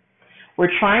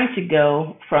 We're trying to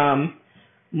go from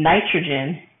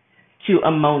nitrogen to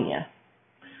ammonia.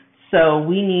 So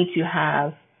we need to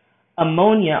have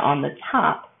ammonia on the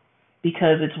top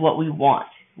because it's what we want.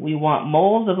 We want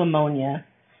moles of ammonia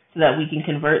so that we can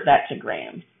convert that to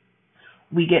grams.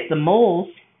 We get the moles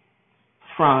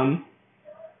from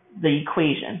the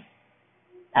equation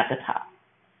at the top.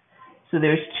 So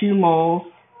there's 2 moles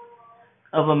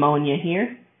of ammonia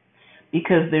here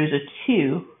because there's a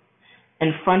 2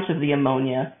 in front of the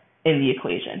ammonia in the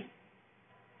equation.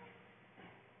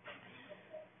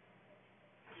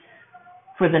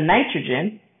 For the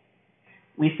nitrogen,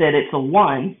 We said it's a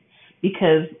 1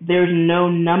 because there's no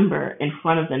number in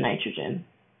front of the nitrogen.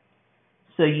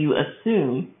 So you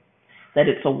assume that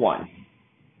it's a 1.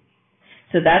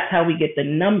 So that's how we get the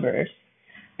numbers,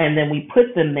 and then we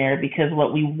put them there because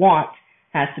what we want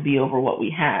has to be over what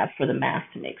we have for the math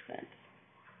to make sense.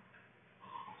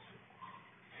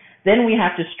 Then we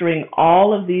have to string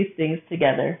all of these things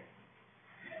together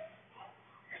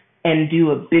and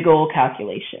do a big old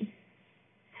calculation.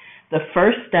 The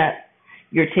first step,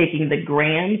 you're taking the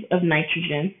grams of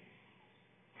nitrogen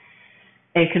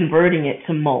and converting it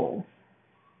to moles.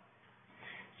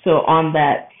 So on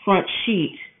that front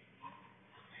sheet,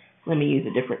 let me use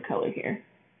a different color here.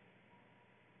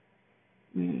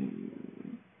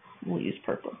 We'll use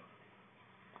purple.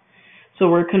 So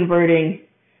we're converting,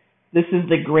 this is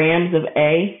the grams of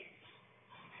A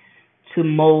to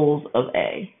moles of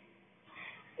A,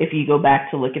 if you go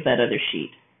back to look at that other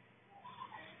sheet.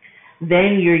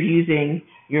 Then you're using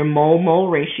your mole-mole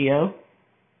ratio,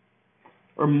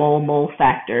 or mole-mole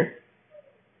factor.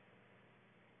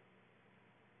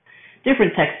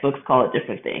 Different textbooks call it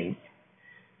different things.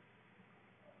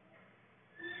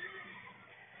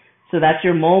 So that's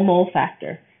your mole-mole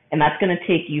factor, and that's going to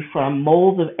take you from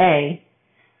moles of A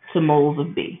to moles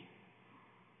of B.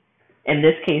 In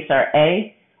this case, our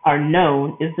A, our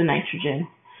known, is the nitrogen,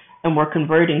 and we're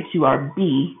converting to our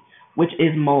B, which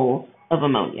is moles of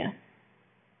ammonia.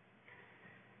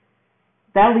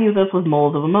 That leaves us with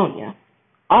moles of ammonia.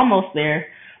 Almost there,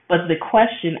 but the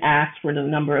question asks for the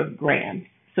number of grams.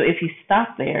 So if you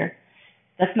stop there,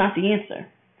 that's not the answer.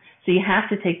 So you have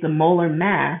to take the molar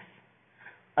mass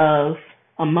of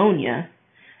ammonia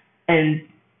and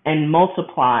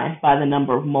multiply by the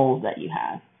number of moles that you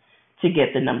have to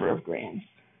get the number of grams.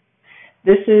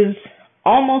 This is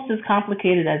almost as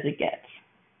complicated as it gets.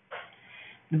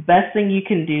 The best thing you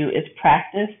can do is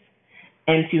practice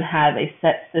and to have a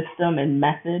set system and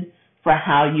method for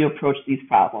how you approach these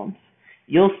problems.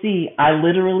 You'll see I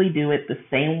literally do it the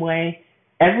same way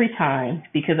every time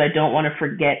because I don't want to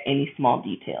forget any small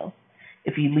details.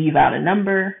 If you leave out a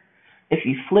number, if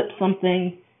you flip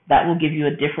something, that will give you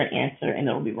a different answer and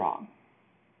it'll be wrong.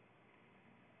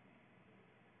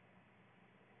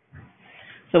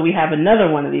 So we have another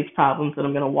one of these problems that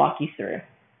I'm going to walk you through.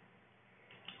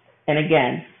 And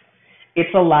again,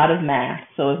 it's a lot of math.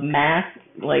 So if math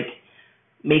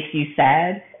makes you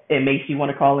sad, it makes you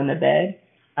want to crawl into bed,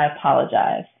 I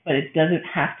apologize. But it doesn't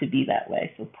have to be that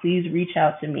way. So please reach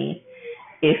out to me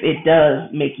if it does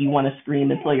make you want to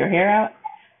scream and pull your hair out,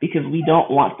 because we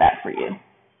don't want that for you.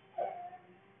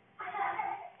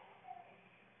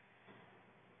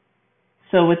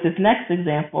 So with this next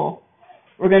example,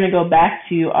 we're going to go back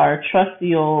to our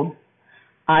trusty old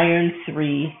iron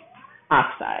 3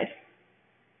 oxide.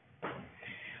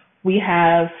 We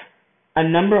have a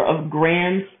number of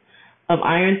grams of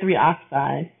iron 3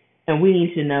 oxide, and we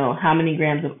need to know how many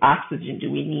grams of oxygen do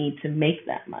we need to make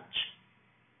that much.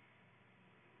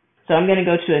 So I'm going to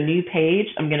go to a new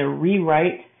page. I'm going to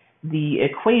rewrite the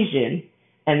equation,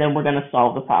 and then we're going to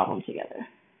solve the problem together.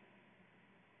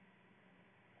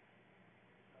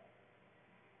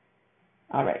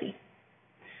 Alrighty.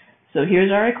 So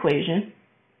here's our equation.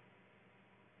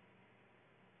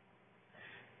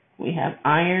 We have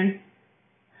iron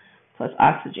plus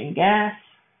oxygen gas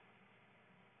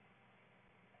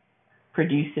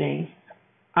producing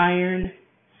iron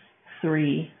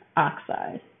 3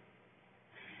 oxide.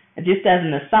 And just as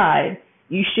an aside,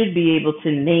 you should be able to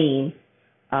name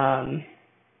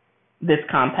this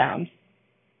compound.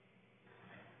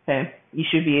 Okay, you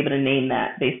should be able to name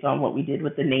that based on what we did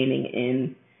with the naming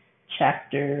in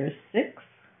chapter 6.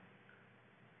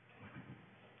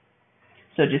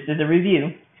 So just as a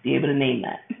review, be able to name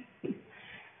that.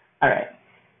 All right.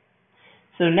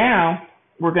 So now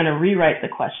we're going to rewrite the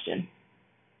question.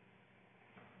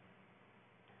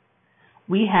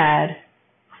 We had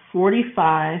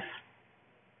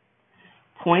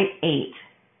 45.8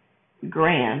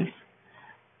 grams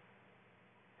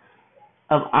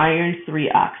of iron 3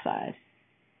 oxide.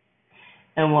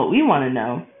 And what we want to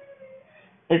know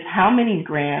is how many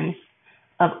grams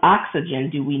of oxygen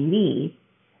do we need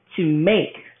to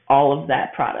make all of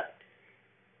that product.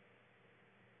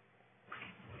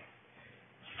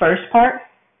 First part,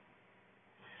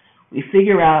 we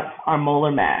figure out our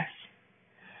molar mass.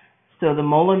 So the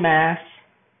molar mass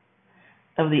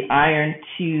of the iron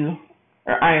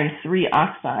 3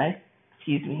 oxide,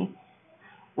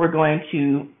 we're going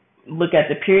to look at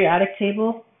the periodic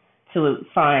table to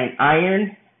find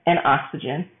iron and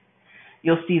oxygen.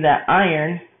 You'll see that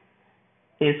iron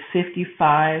is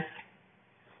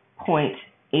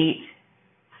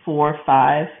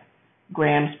 55.845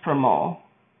 grams per mole.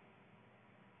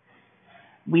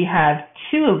 We have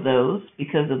 2 of those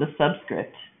because of the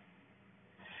subscript.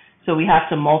 So we have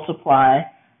to multiply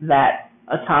that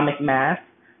atomic mass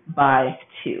by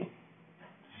 2.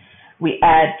 We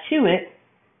add to it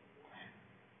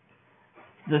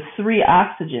the 3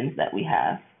 oxygens that we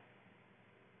have.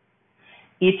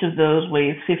 Each of those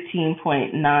weighs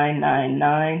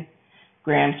 15.999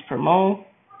 grams per mole.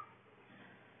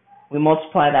 We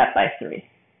multiply that by 3.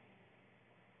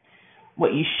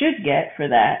 What you should get for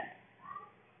that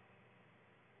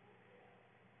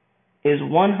is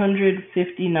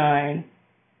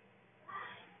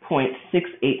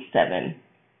 159.687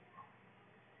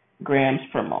 grams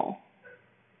per mole.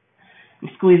 I'm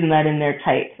squeezing that in there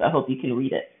tight, so I hope you can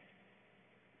read it.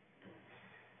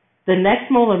 The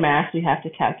next molar mass we have to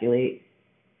calculate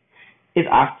is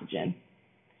oxygen.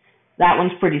 That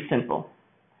one's pretty simple.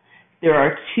 There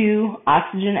are 2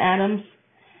 oxygen atoms,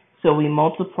 so we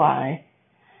multiply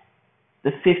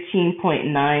the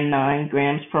 15.99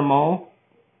 grams per mole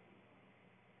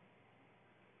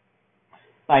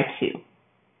by 2.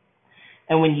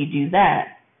 And when you do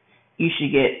that, you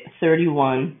should get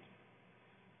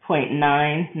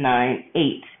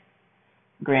 31.998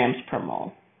 grams per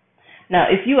mole. Now,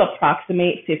 if you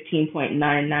approximate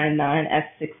 15.999 as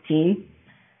 16,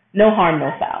 no harm,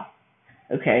 no foul.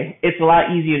 Okay? It's a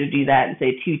lot easier to do that and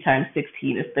say 2 times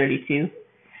 16 is 32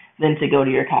 than to go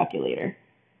to your calculator.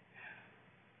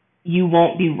 You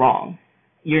won't be wrong.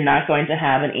 You're not going to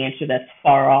have an answer that's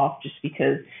far off just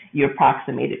because you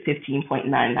approximated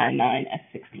 15.999 as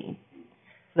 16.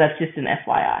 So that's just an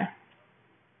FYI.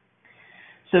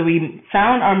 So we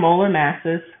found our molar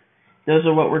masses. Those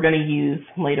are what we're going to use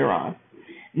later on.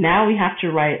 Now we have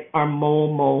to write our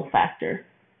mole-mole factor.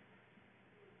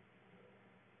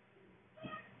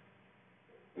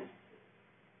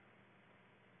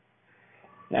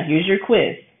 Now here's your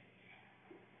quiz.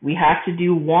 We have to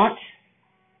do want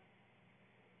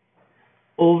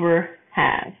over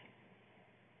have.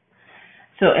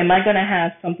 So am I going to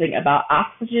have something about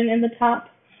oxygen in the top,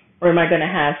 or am I going to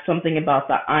have something about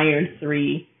the iron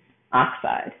 3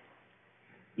 oxide?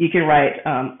 You can write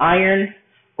iron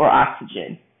or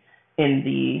oxygen in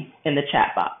the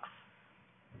chat box.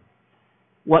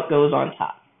 What goes on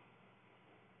top?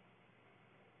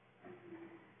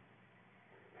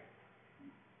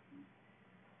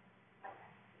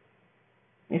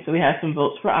 Okay, so we have some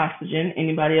votes for oxygen.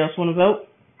 Anybody else want to vote?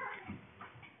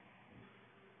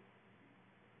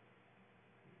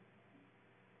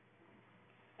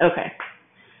 Okay,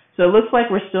 so it looks like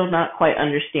we're still not quite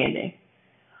understanding.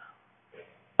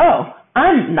 Oh,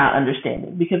 I'm not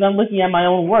understanding because I'm looking at my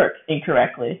own work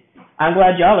incorrectly. I'm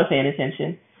glad y'all are paying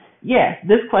attention. Yeah,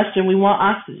 this question we want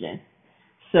oxygen.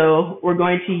 So we're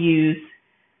going to use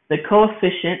the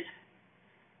coefficient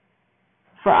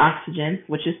for oxygen,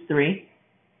 which is 3.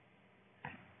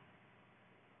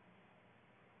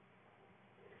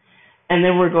 And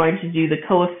then we're going to do the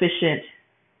coefficient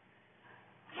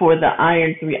for the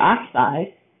iron 3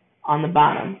 oxide on the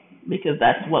bottom because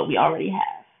that's what we already have.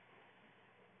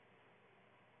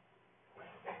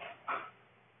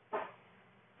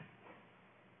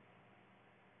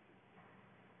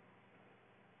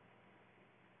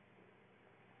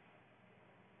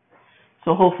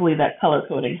 So hopefully that color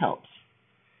coding helps.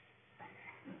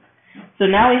 So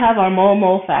now we have our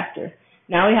mole-mole factor.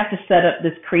 Now we have to set up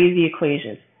this crazy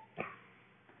equation.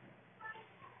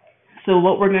 So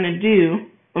what we're going to do,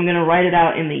 I'm going to write it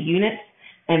out in the units,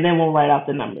 and then we'll write out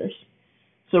the numbers.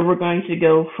 So we're going to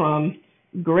go from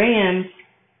grams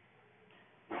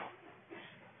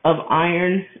of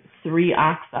iron 3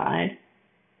 oxide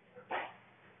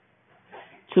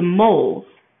to moles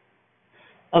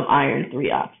of iron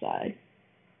 3 oxide.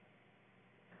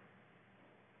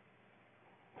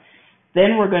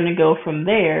 Then we're going to go from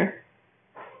there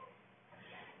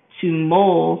to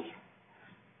moles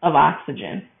of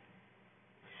oxygen.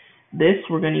 This,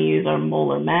 we're going to use our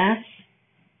molar mass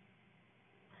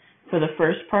for the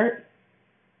first part.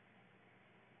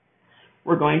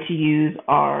 We're going to use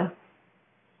our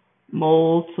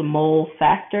mole to mole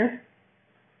factor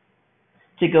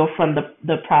to go from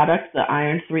the product, the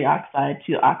iron 3 oxide,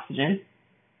 to oxygen.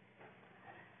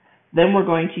 Then we're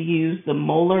going to use the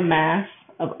molar mass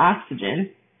of oxygen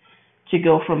to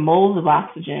go from moles of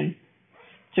oxygen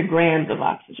to grams of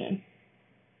oxygen.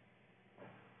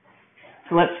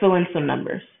 So let's fill in some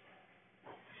numbers.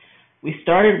 We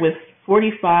started with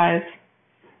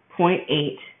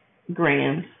 45.8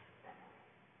 grams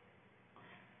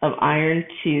of iron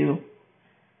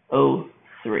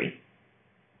 2O3.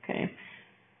 Okay.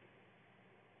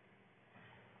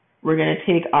 We're going to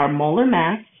take our molar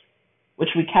mass,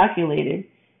 which we calculated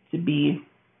to be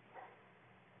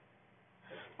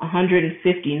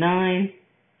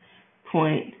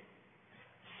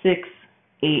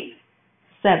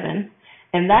 159.687.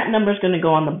 And that number is going to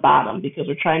go on the bottom because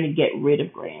we're trying to get rid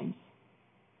of grams.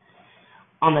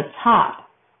 On the top,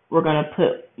 we're going to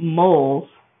put moles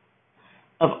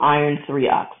of iron 3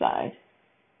 oxide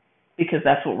because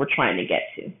that's what we're trying to get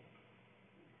to.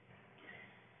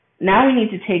 Now we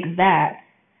need to take that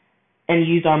and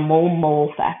use our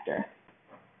mole-mole factor.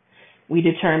 We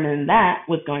determined that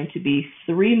was going to be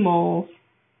 3 moles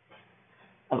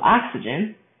of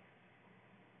oxygen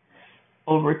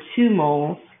over 2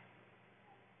 moles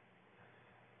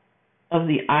of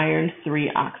the iron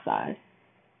 3 oxide.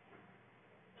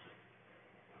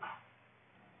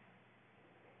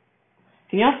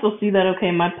 Can y'all still see that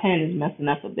okay? My pen is messing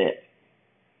up a bit.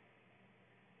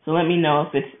 So let me know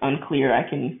if it's unclear. I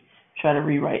can try to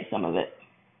rewrite some of it.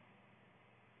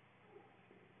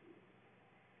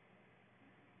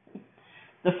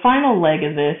 The final leg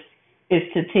of this is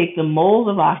to take the moles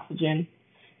of oxygen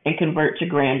and convert to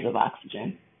grams of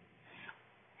oxygen.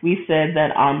 We said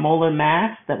that our molar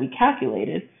mass that we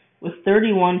calculated was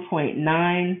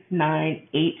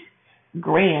 31.998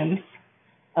 grams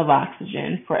of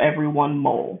oxygen for every 1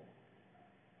 mole.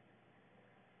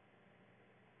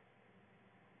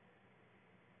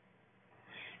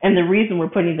 And the reason we're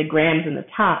putting the grams in the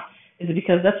top is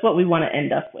because that's what we want to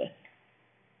end up with.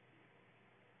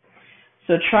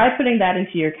 So try putting that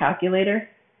into your calculator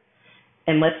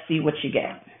and let's see what you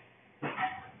get.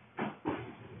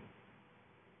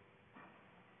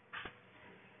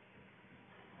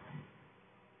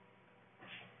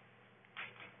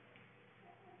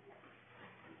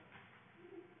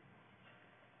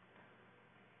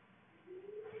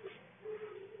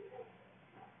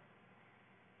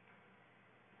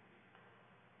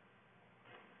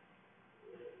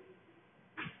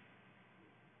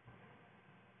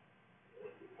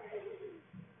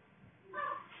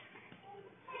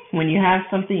 When you have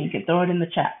something, you can throw it in the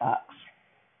chat box.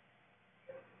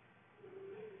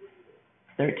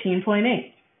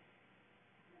 13.8.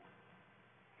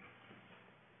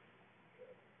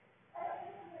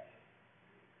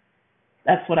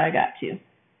 That's what I got too.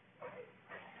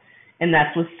 And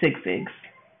that's with sig figs.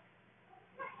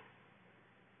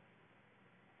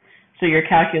 So your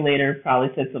calculator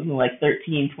probably said something like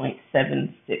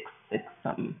 13.766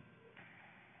 something.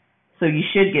 So you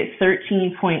should get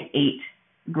 13.8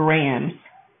 grams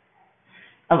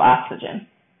of oxygen.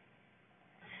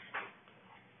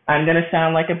 I'm going to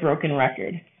sound like a broken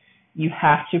record. You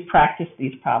have to practice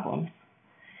these problems.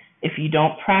 If you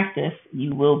don't practice,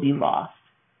 you will be lost.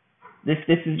 This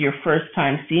is your first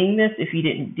time seeing this. If you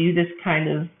didn't do this kind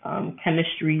of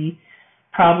chemistry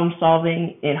problem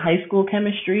solving in high school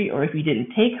chemistry, or if you didn't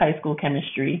take high school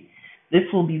chemistry, this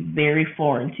will be very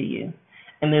foreign to you.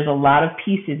 And there's a lot of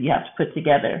pieces you have to put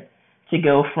together to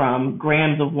go from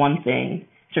grams of one thing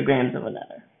to grams of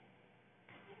another.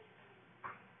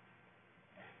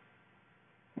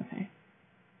 Okay.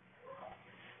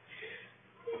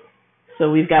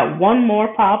 So we've got one more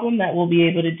problem that we'll be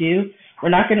able to do. We're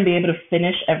not going to be able to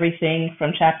finish everything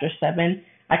from chapter 7.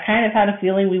 I kind of had a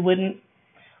feeling we wouldn't,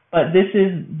 but this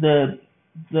is the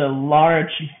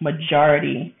large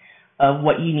majority of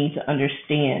what you need to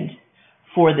understand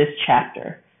for this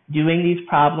chapter. Doing these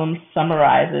problems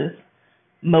summarizes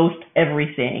most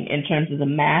everything in terms of the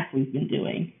math we've been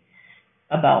doing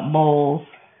about moles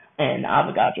and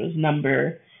Avogadro's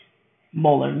number,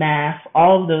 molar mass,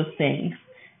 all of those things.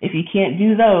 If you can't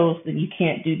do those, then you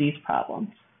can't do these problems.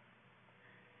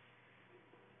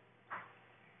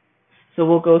 So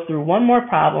we'll go through one more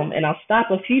problem, and I'll stop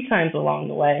a few times along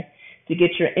the way to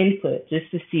get your input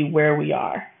just to see where we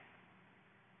are.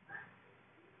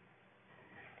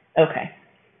 Okay.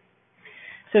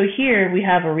 So here we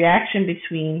have a reaction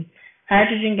between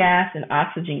hydrogen gas and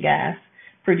oxygen gas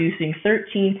producing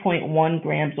 13.1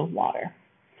 grams of water.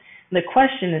 The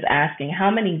question is asking how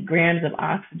many grams of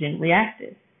oxygen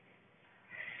reacted.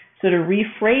 So to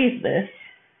rephrase this,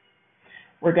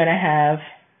 we're going to have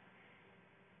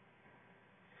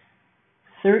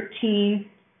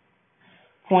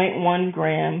 13.1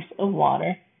 grams of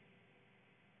water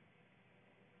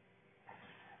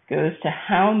goes to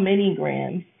how many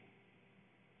grams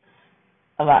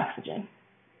of oxygen.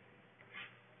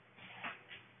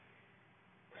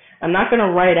 I'm not going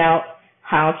to write out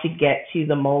how to get to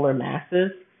the molar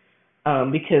masses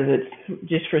because it's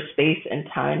just for space and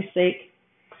time's sake.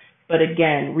 But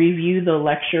again, review the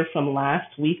lecture from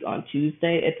last week on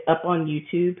Tuesday. It's up on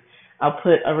YouTube. I'll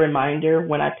put a reminder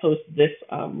when I post this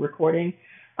recording.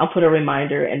 I'll put a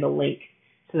reminder and the link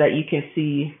so that you can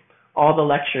see all the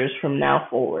lectures from now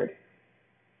forward.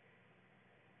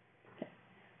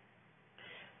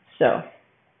 So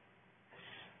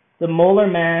the molar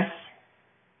mass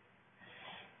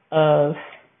of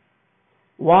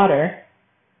water,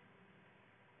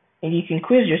 and you can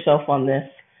quiz yourself on this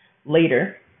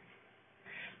later,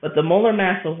 but the molar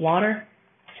mass of water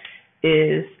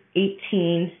is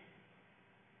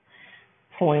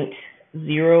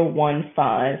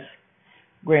 18.015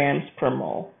 grams per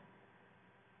mole.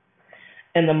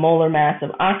 And the molar mass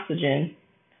of oxygen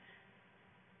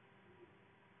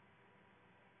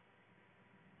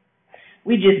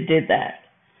we just did that,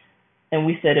 and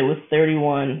we said it was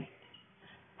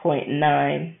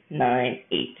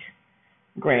 31.998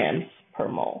 grams per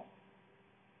mole.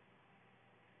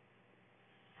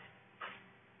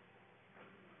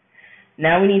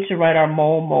 Now we need to write our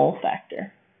mole-mole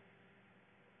factor.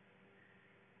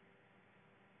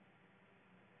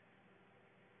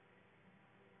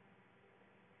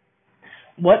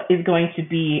 What is going to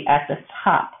be at the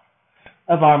top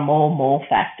of our mole-mole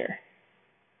factor?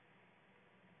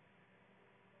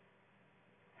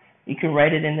 You can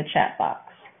write it in the chat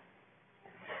box.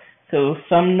 So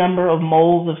some number of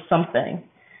moles of something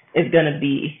is going to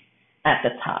be at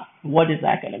the top. What is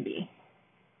that going to be?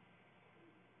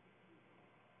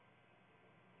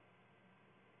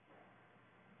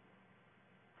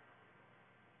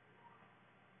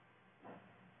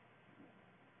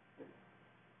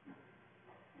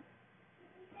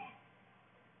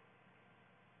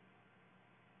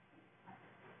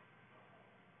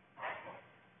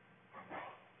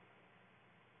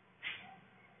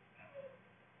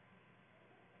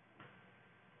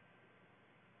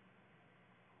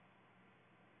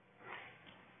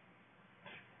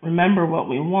 Remember, what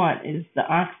we want is the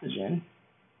oxygen.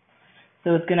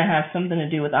 So it's going to have something to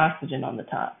do with oxygen on the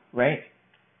top, right?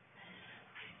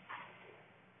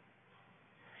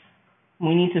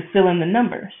 We need to fill in the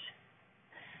numbers.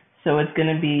 So it's going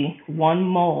to be 1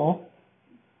 mole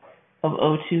of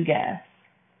O2 gas.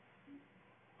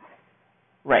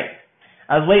 Right.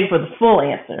 I was waiting for the full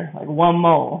answer, like 1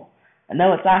 mole. I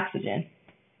know it's oxygen.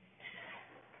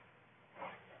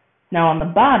 Now on the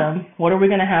bottom, what are we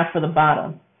going to have for the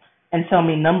bottom? And tell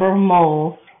me number of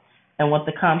moles and what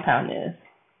the compound is.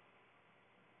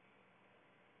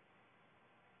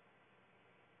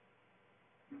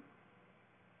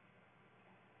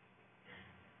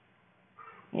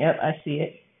 Yep, I see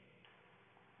it.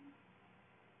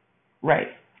 Right,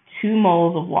 2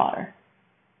 moles of water.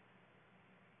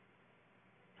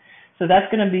 So that's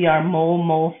going to be our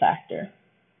mole-mole factor.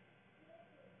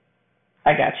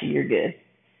 I got you, you're good.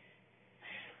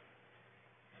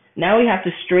 Now we have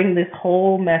to string this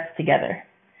whole mess together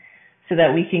so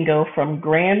that we can go from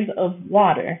grams of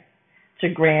water to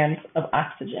grams of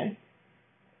oxygen.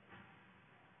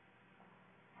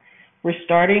 We're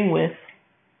starting with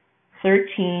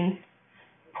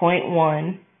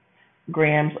 13.1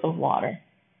 grams of water.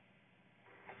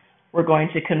 We're going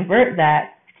to convert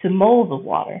that to moles of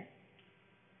water.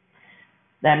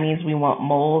 That means we want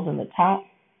moles in the top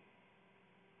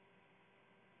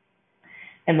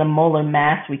and the molar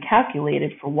mass we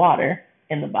calculated for water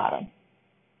in the bottom.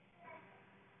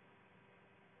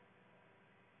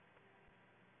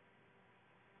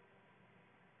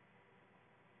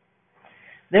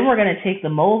 Then we're going to take the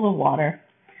moles of water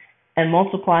and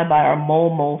multiply by our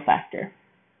mole-mole factor.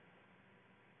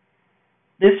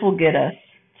 This will get us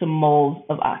to moles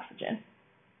of oxygen.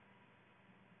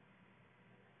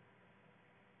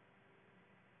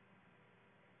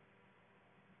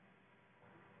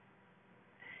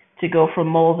 To go from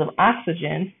moles of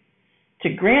oxygen to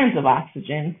grams of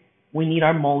oxygen, we need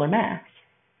our molar mass.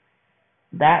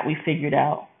 That we figured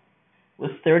out was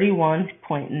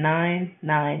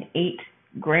 31.998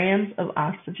 grams of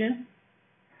oxygen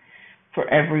for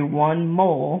every 1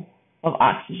 mole of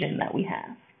oxygen that we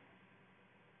have.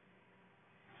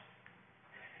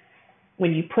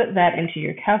 When you put that into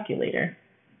your calculator,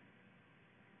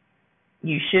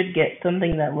 you should get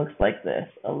something that looks like this,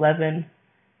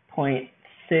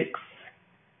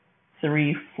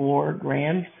 11.634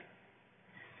 grams.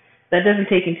 That doesn't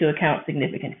take into account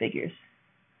significant figures.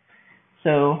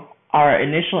 So our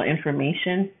initial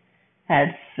information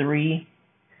had 3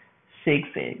 sig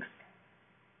figs.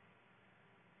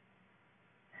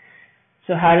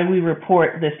 So how did we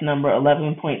report this number,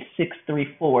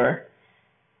 11.634,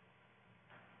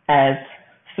 as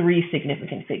 3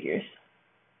 significant figures?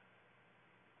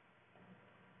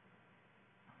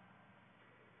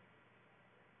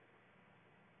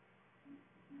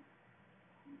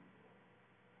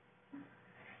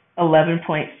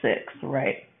 $11.6,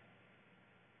 right.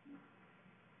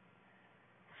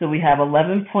 So we have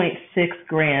 11.6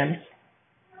 grams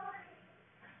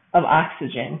of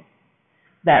oxygen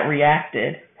that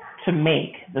reacted to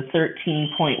make the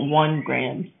 13.1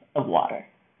 grams of water?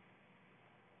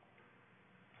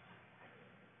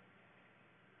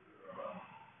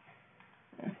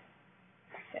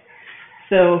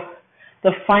 So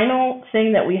the final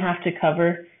thing that we have to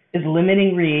cover is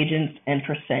limiting reagents and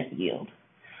percent yield.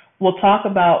 We'll talk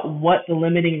about what the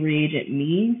limiting reagent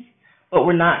means, but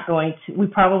we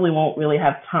probably won't really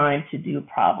have time to do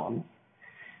problems.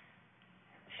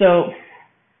 So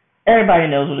everybody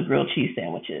knows what a grilled cheese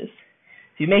sandwich is.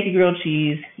 If you make a grilled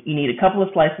cheese, you need a couple of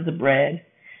slices of bread.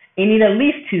 You need at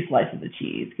least 2 slices of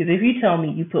cheese, because if you tell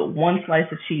me you put 1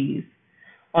 slice of cheese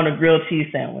on a grilled cheese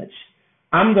sandwich,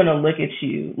 I'm going to look at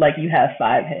you like you have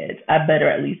 5 heads. I better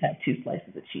at least have 2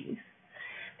 slices of cheese.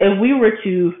 If we were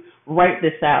to write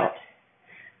this out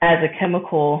as a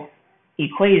chemical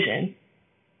equation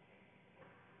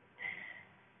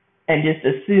and just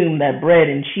assume that bread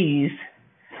and cheese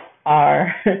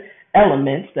are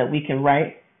elements that we can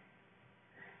write,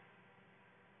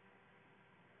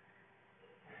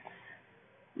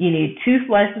 you need 2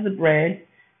 slices of bread,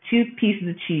 2 pieces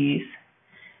of cheese,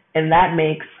 and that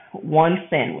makes 1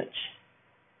 sandwich.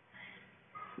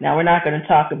 Now, we're not going to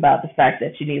talk about the fact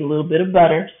that you need a little bit of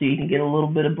butter so you can get a little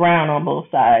bit of brown on both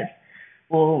sides.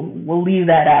 We'll leave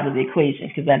that out of the equation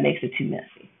because that makes it too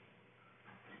messy.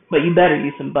 But you better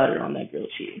use some butter on that grilled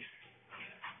cheese.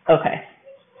 Okay.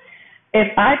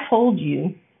 If I told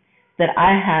you that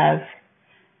I have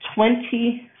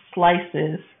 20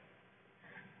 slices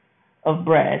of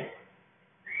bread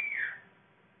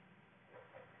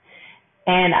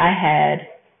and I had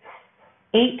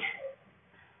 8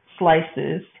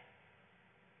 slices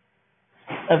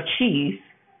of cheese,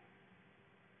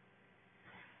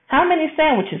 how many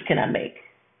sandwiches can I make?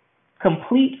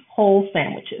 Complete whole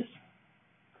sandwiches.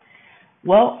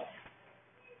 Well,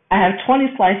 I have 20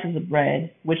 slices of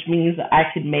bread, which means that I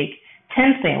could make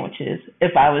 10 sandwiches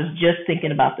if I was just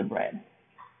thinking about the bread.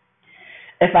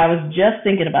 If I was just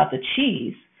thinking about the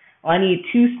cheese, well, I need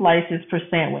 2 slices per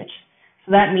sandwich.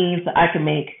 So that means that I can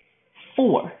make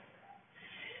 4.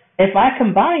 If I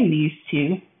combine these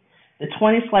two, the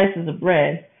 20 slices of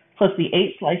bread plus the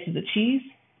 8 slices of cheese,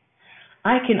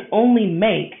 I can only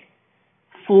make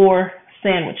 4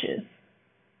 sandwiches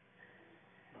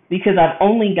because I've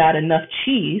only got enough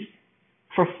cheese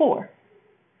for 4.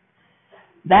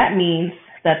 That means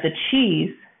that the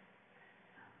cheese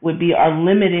would be our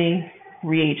limiting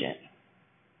reagent.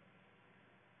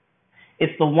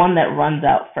 It's the one that runs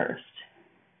out first.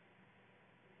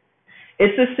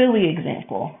 It's a silly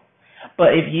example,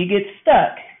 but if you get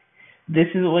stuck, this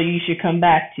is what you should come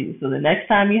back to. So the next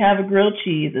time you have a grilled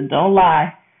cheese, and don't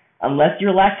lie, unless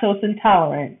you're lactose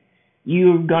intolerant,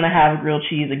 you're going to have a grilled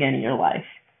cheese again in your life.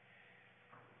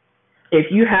 If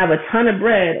you have a ton of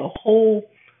bread, a whole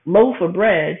loaf of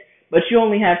bread, but you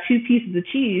only have 2 pieces of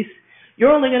cheese,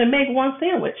 you're only going to make 1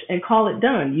 sandwich and call it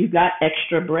done. You've got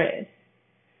extra bread.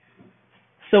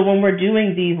 So when we're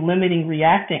doing these limiting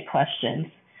reactant questions,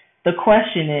 the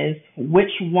question is,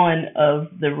 which one of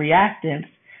the reactants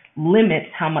limits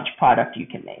how much product you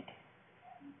can make?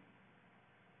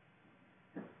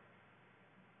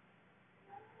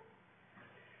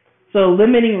 So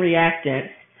limiting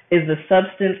reactant is the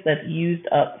substance that's used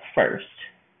up first.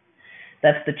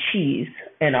 That's the cheese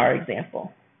in our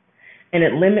example. And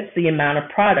it limits the amount of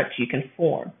product you can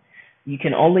form. You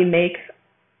can only make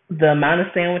the amount of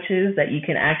sandwiches that you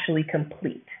can actually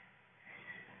complete.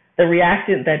 The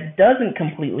reactant that doesn't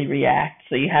completely react,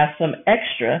 so you have some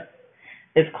extra,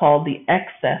 is called the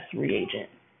excess reagent.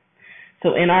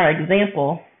 So in our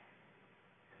example,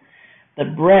 the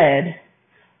bread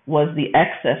was the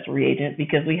excess reagent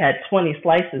because we had 20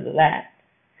 slices of that.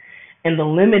 And the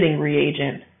limiting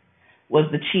reagent was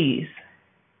the cheese.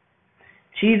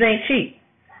 Cheese ain't cheap.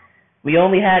 We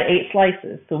only had 8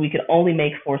 slices, so we could only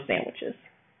make 4 sandwiches.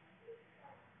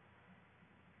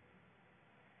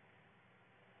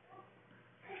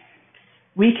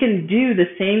 We can do the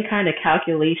same kind of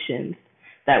calculations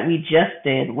that we just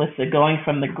did with the going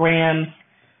from the grams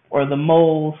or the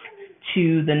moles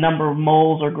to the number of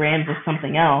moles or grams of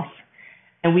something else.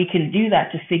 And we can do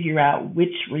that to figure out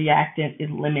which reactant is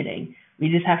limiting. We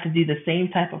just have to do the same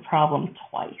type of problem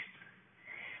twice.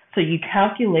 So you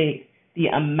calculate the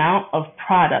amount of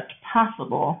product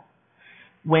possible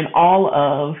when all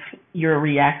of your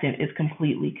reactant is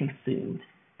completely consumed.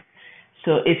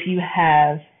 So if you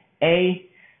have A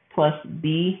plus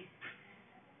B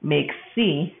makes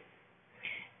C,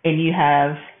 and you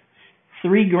have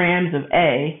 3 grams of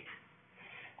A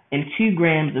and 2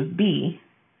 grams of B,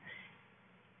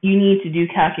 you need to do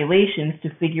calculations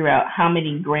to figure out how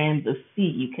many grams of C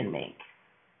you can make.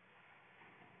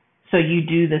 So you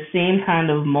do the same kind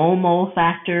of mole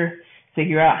factor,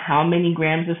 figure out how many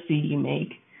grams of C you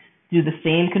make, do the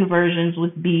same conversions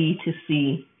with B to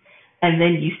C, and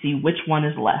then you see which one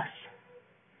is less.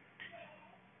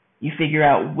 You figure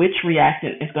out which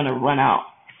reactant is going to run out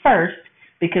first,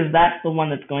 because that's the one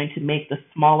that's going to make the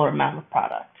smaller amount of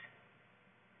product.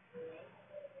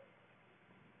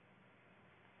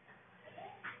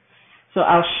 So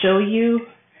I'll show you.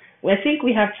 I think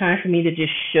we have time for me to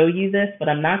just show you this, but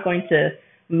I'm not going to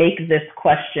make this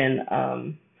question.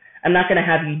 I'm not going to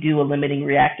have you do a limiting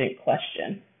reactant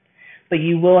question, but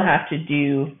you will have to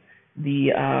do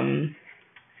the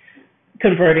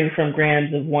converting from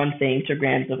grams of one thing to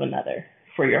grams of another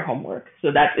for your homework. So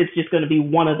it's just going to be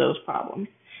one of those problems,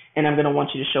 and I'm going to want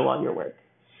you to show all your work.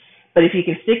 But if you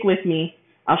can stick with me,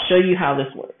 I'll show you how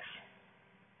this works.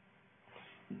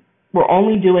 We're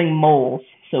only doing moles,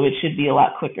 so it should be a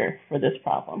lot quicker for this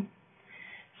problem.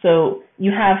 So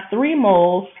you have 3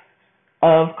 moles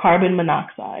of carbon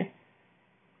monoxide,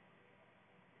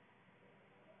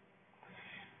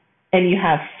 and you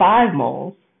have 5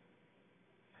 moles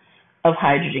of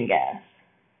hydrogen gas.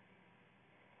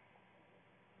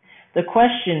 The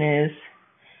question is,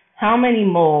 how many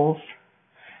moles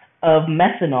of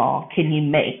methanol can you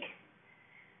make,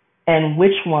 and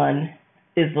which one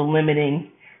is the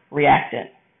limiting reactant?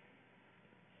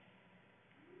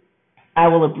 I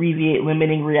will abbreviate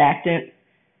limiting reactant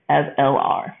as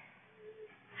LR.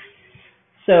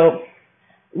 So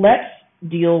let's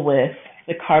deal with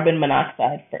the carbon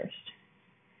monoxide first.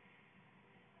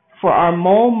 For our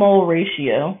mole-mole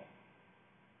ratio,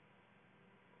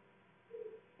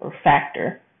 or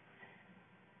factor,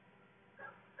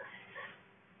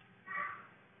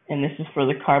 and this is for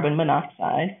the carbon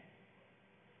monoxide,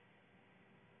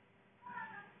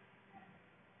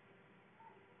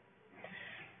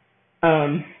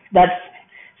 that's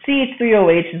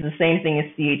CH3OH is the same thing as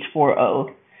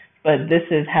CH4O, but this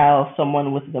is how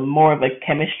someone with more of a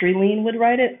chemistry lean would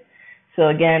write it. So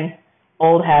again,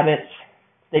 old habits,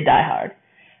 they die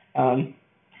hard.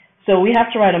 So we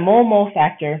have to write a mole-mole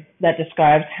factor that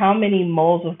describes how many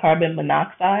moles of carbon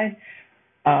monoxide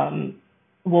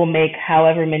will make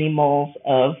however many moles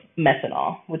of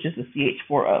methanol, which is the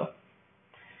CH4O.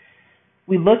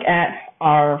 We look at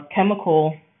our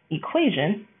chemical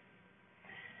equation.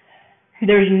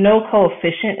 There's no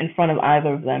coefficient in front of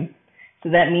either of them. So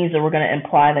that means that we're going to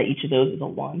imply that each of those is a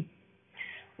 1.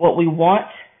 What we want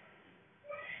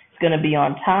is going to be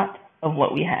on top of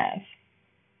what we have.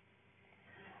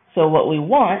 So what we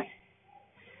want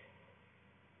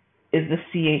is the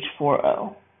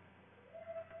CH4O.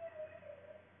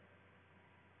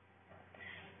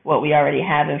 What we already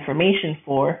have information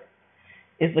for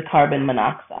is the carbon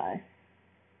monoxide.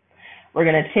 We're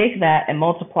going to take that and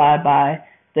multiply by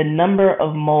the number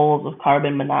of moles of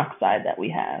carbon monoxide that we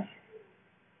have.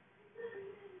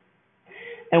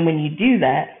 And when you do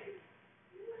that,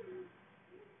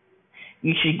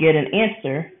 you should get an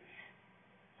answer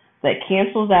that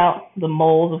cancels out the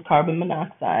moles of carbon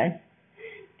monoxide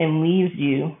and leaves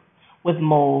you with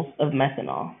moles of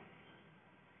methanol.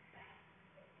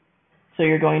 So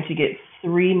you're going to get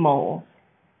 3 moles.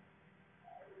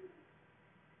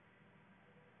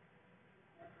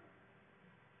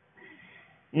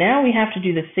 Now we have to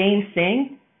do the same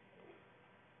thing,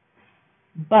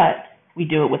 but we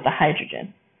do it with the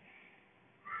hydrogen.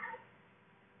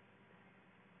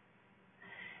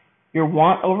 Your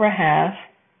want over half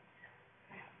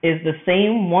is the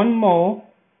same 1 mole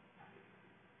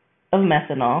of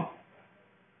methanol,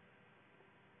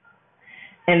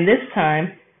 and this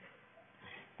time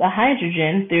the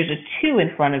hydrogen, there's a 2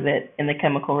 in front of it in the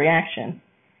chemical reaction.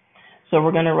 So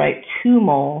we're going to write 2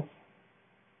 moles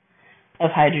of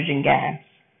hydrogen gas.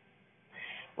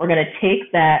 We're going to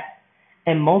take that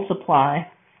and multiply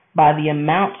by the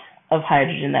amount of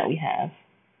hydrogen that we have,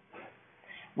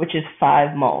 which is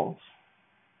 5 moles.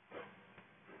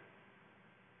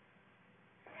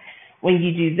 When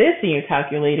you do this in your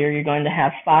calculator, you're going to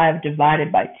have 5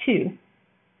 divided by 2,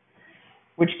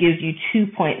 which gives you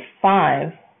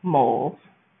 2.5 moles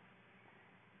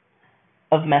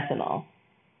of methanol.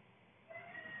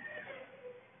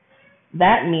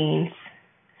 That means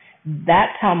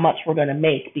that's how much we're going to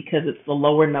make because it's the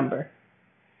lower number.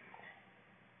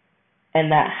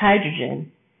 And that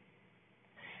hydrogen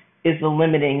is the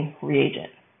limiting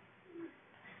reagent.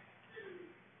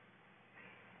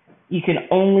 You can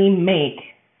only make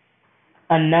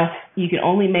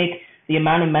the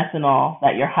amount of methanol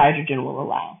that your hydrogen will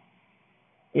allow.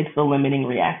 It's the limiting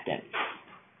reactant.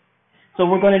 So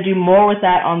we're going to do more with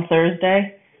that on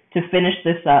Thursday to finish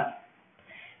this up.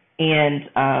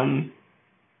 And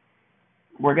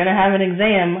we're going to have an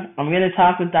exam. I'm going to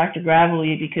talk with Dr.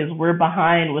 Gravely because we're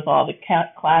behind with all the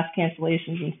class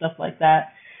cancellations and stuff like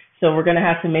that. So we're going to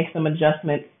have to make some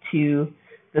adjustments to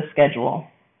the schedule.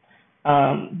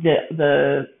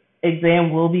 The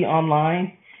exam will be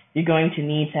online. You're going to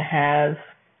need to have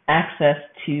access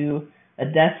to a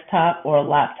desktop or a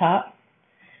laptop,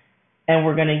 and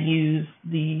we're going to use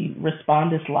the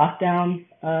Respondus lockdown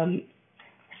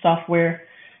software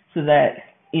so that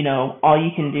all you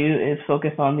can do is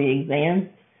focus on the exam.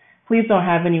 Please don't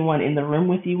have anyone in the room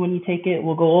with you when you take it.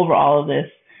 We'll go over all of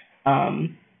this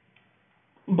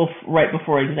right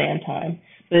before exam time,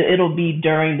 but it'll be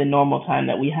during the normal time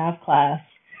that we have class.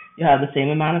 You'll have the same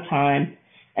amount of time,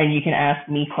 and you can ask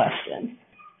me questions.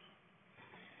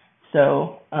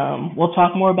 So we'll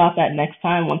talk more about that next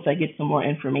time once I get some more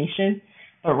information.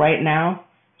 But right now,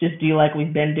 just do like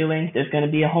we've been doing. There's going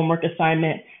to be a homework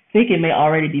assignment. I think it may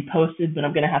already be posted, but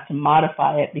I'm going to have to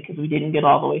modify it because we didn't get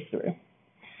all the way through.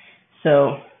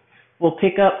 So we'll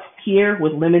pick up here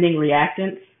with limiting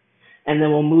reactants, and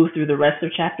then we'll move through the rest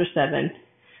of Chapter 7,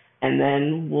 and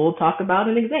then we'll talk about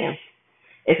an exam.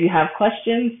 If you have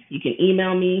questions, you can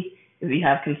email me. If you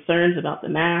have concerns about the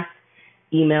math,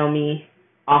 email me,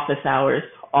 office hours,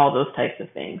 all those types of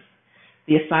things.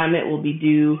 The assignment will be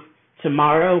due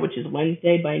tomorrow, which is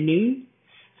Wednesday by noon.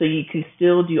 So you can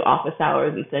still do office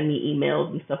hours and send me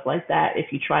emails and stuff like that if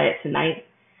you try it tonight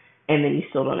and then you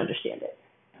still don't understand it.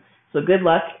 So good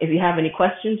luck. If you have any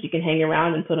questions, you can hang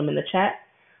around and put them in the chat.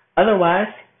 Otherwise,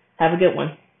 have a good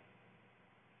one.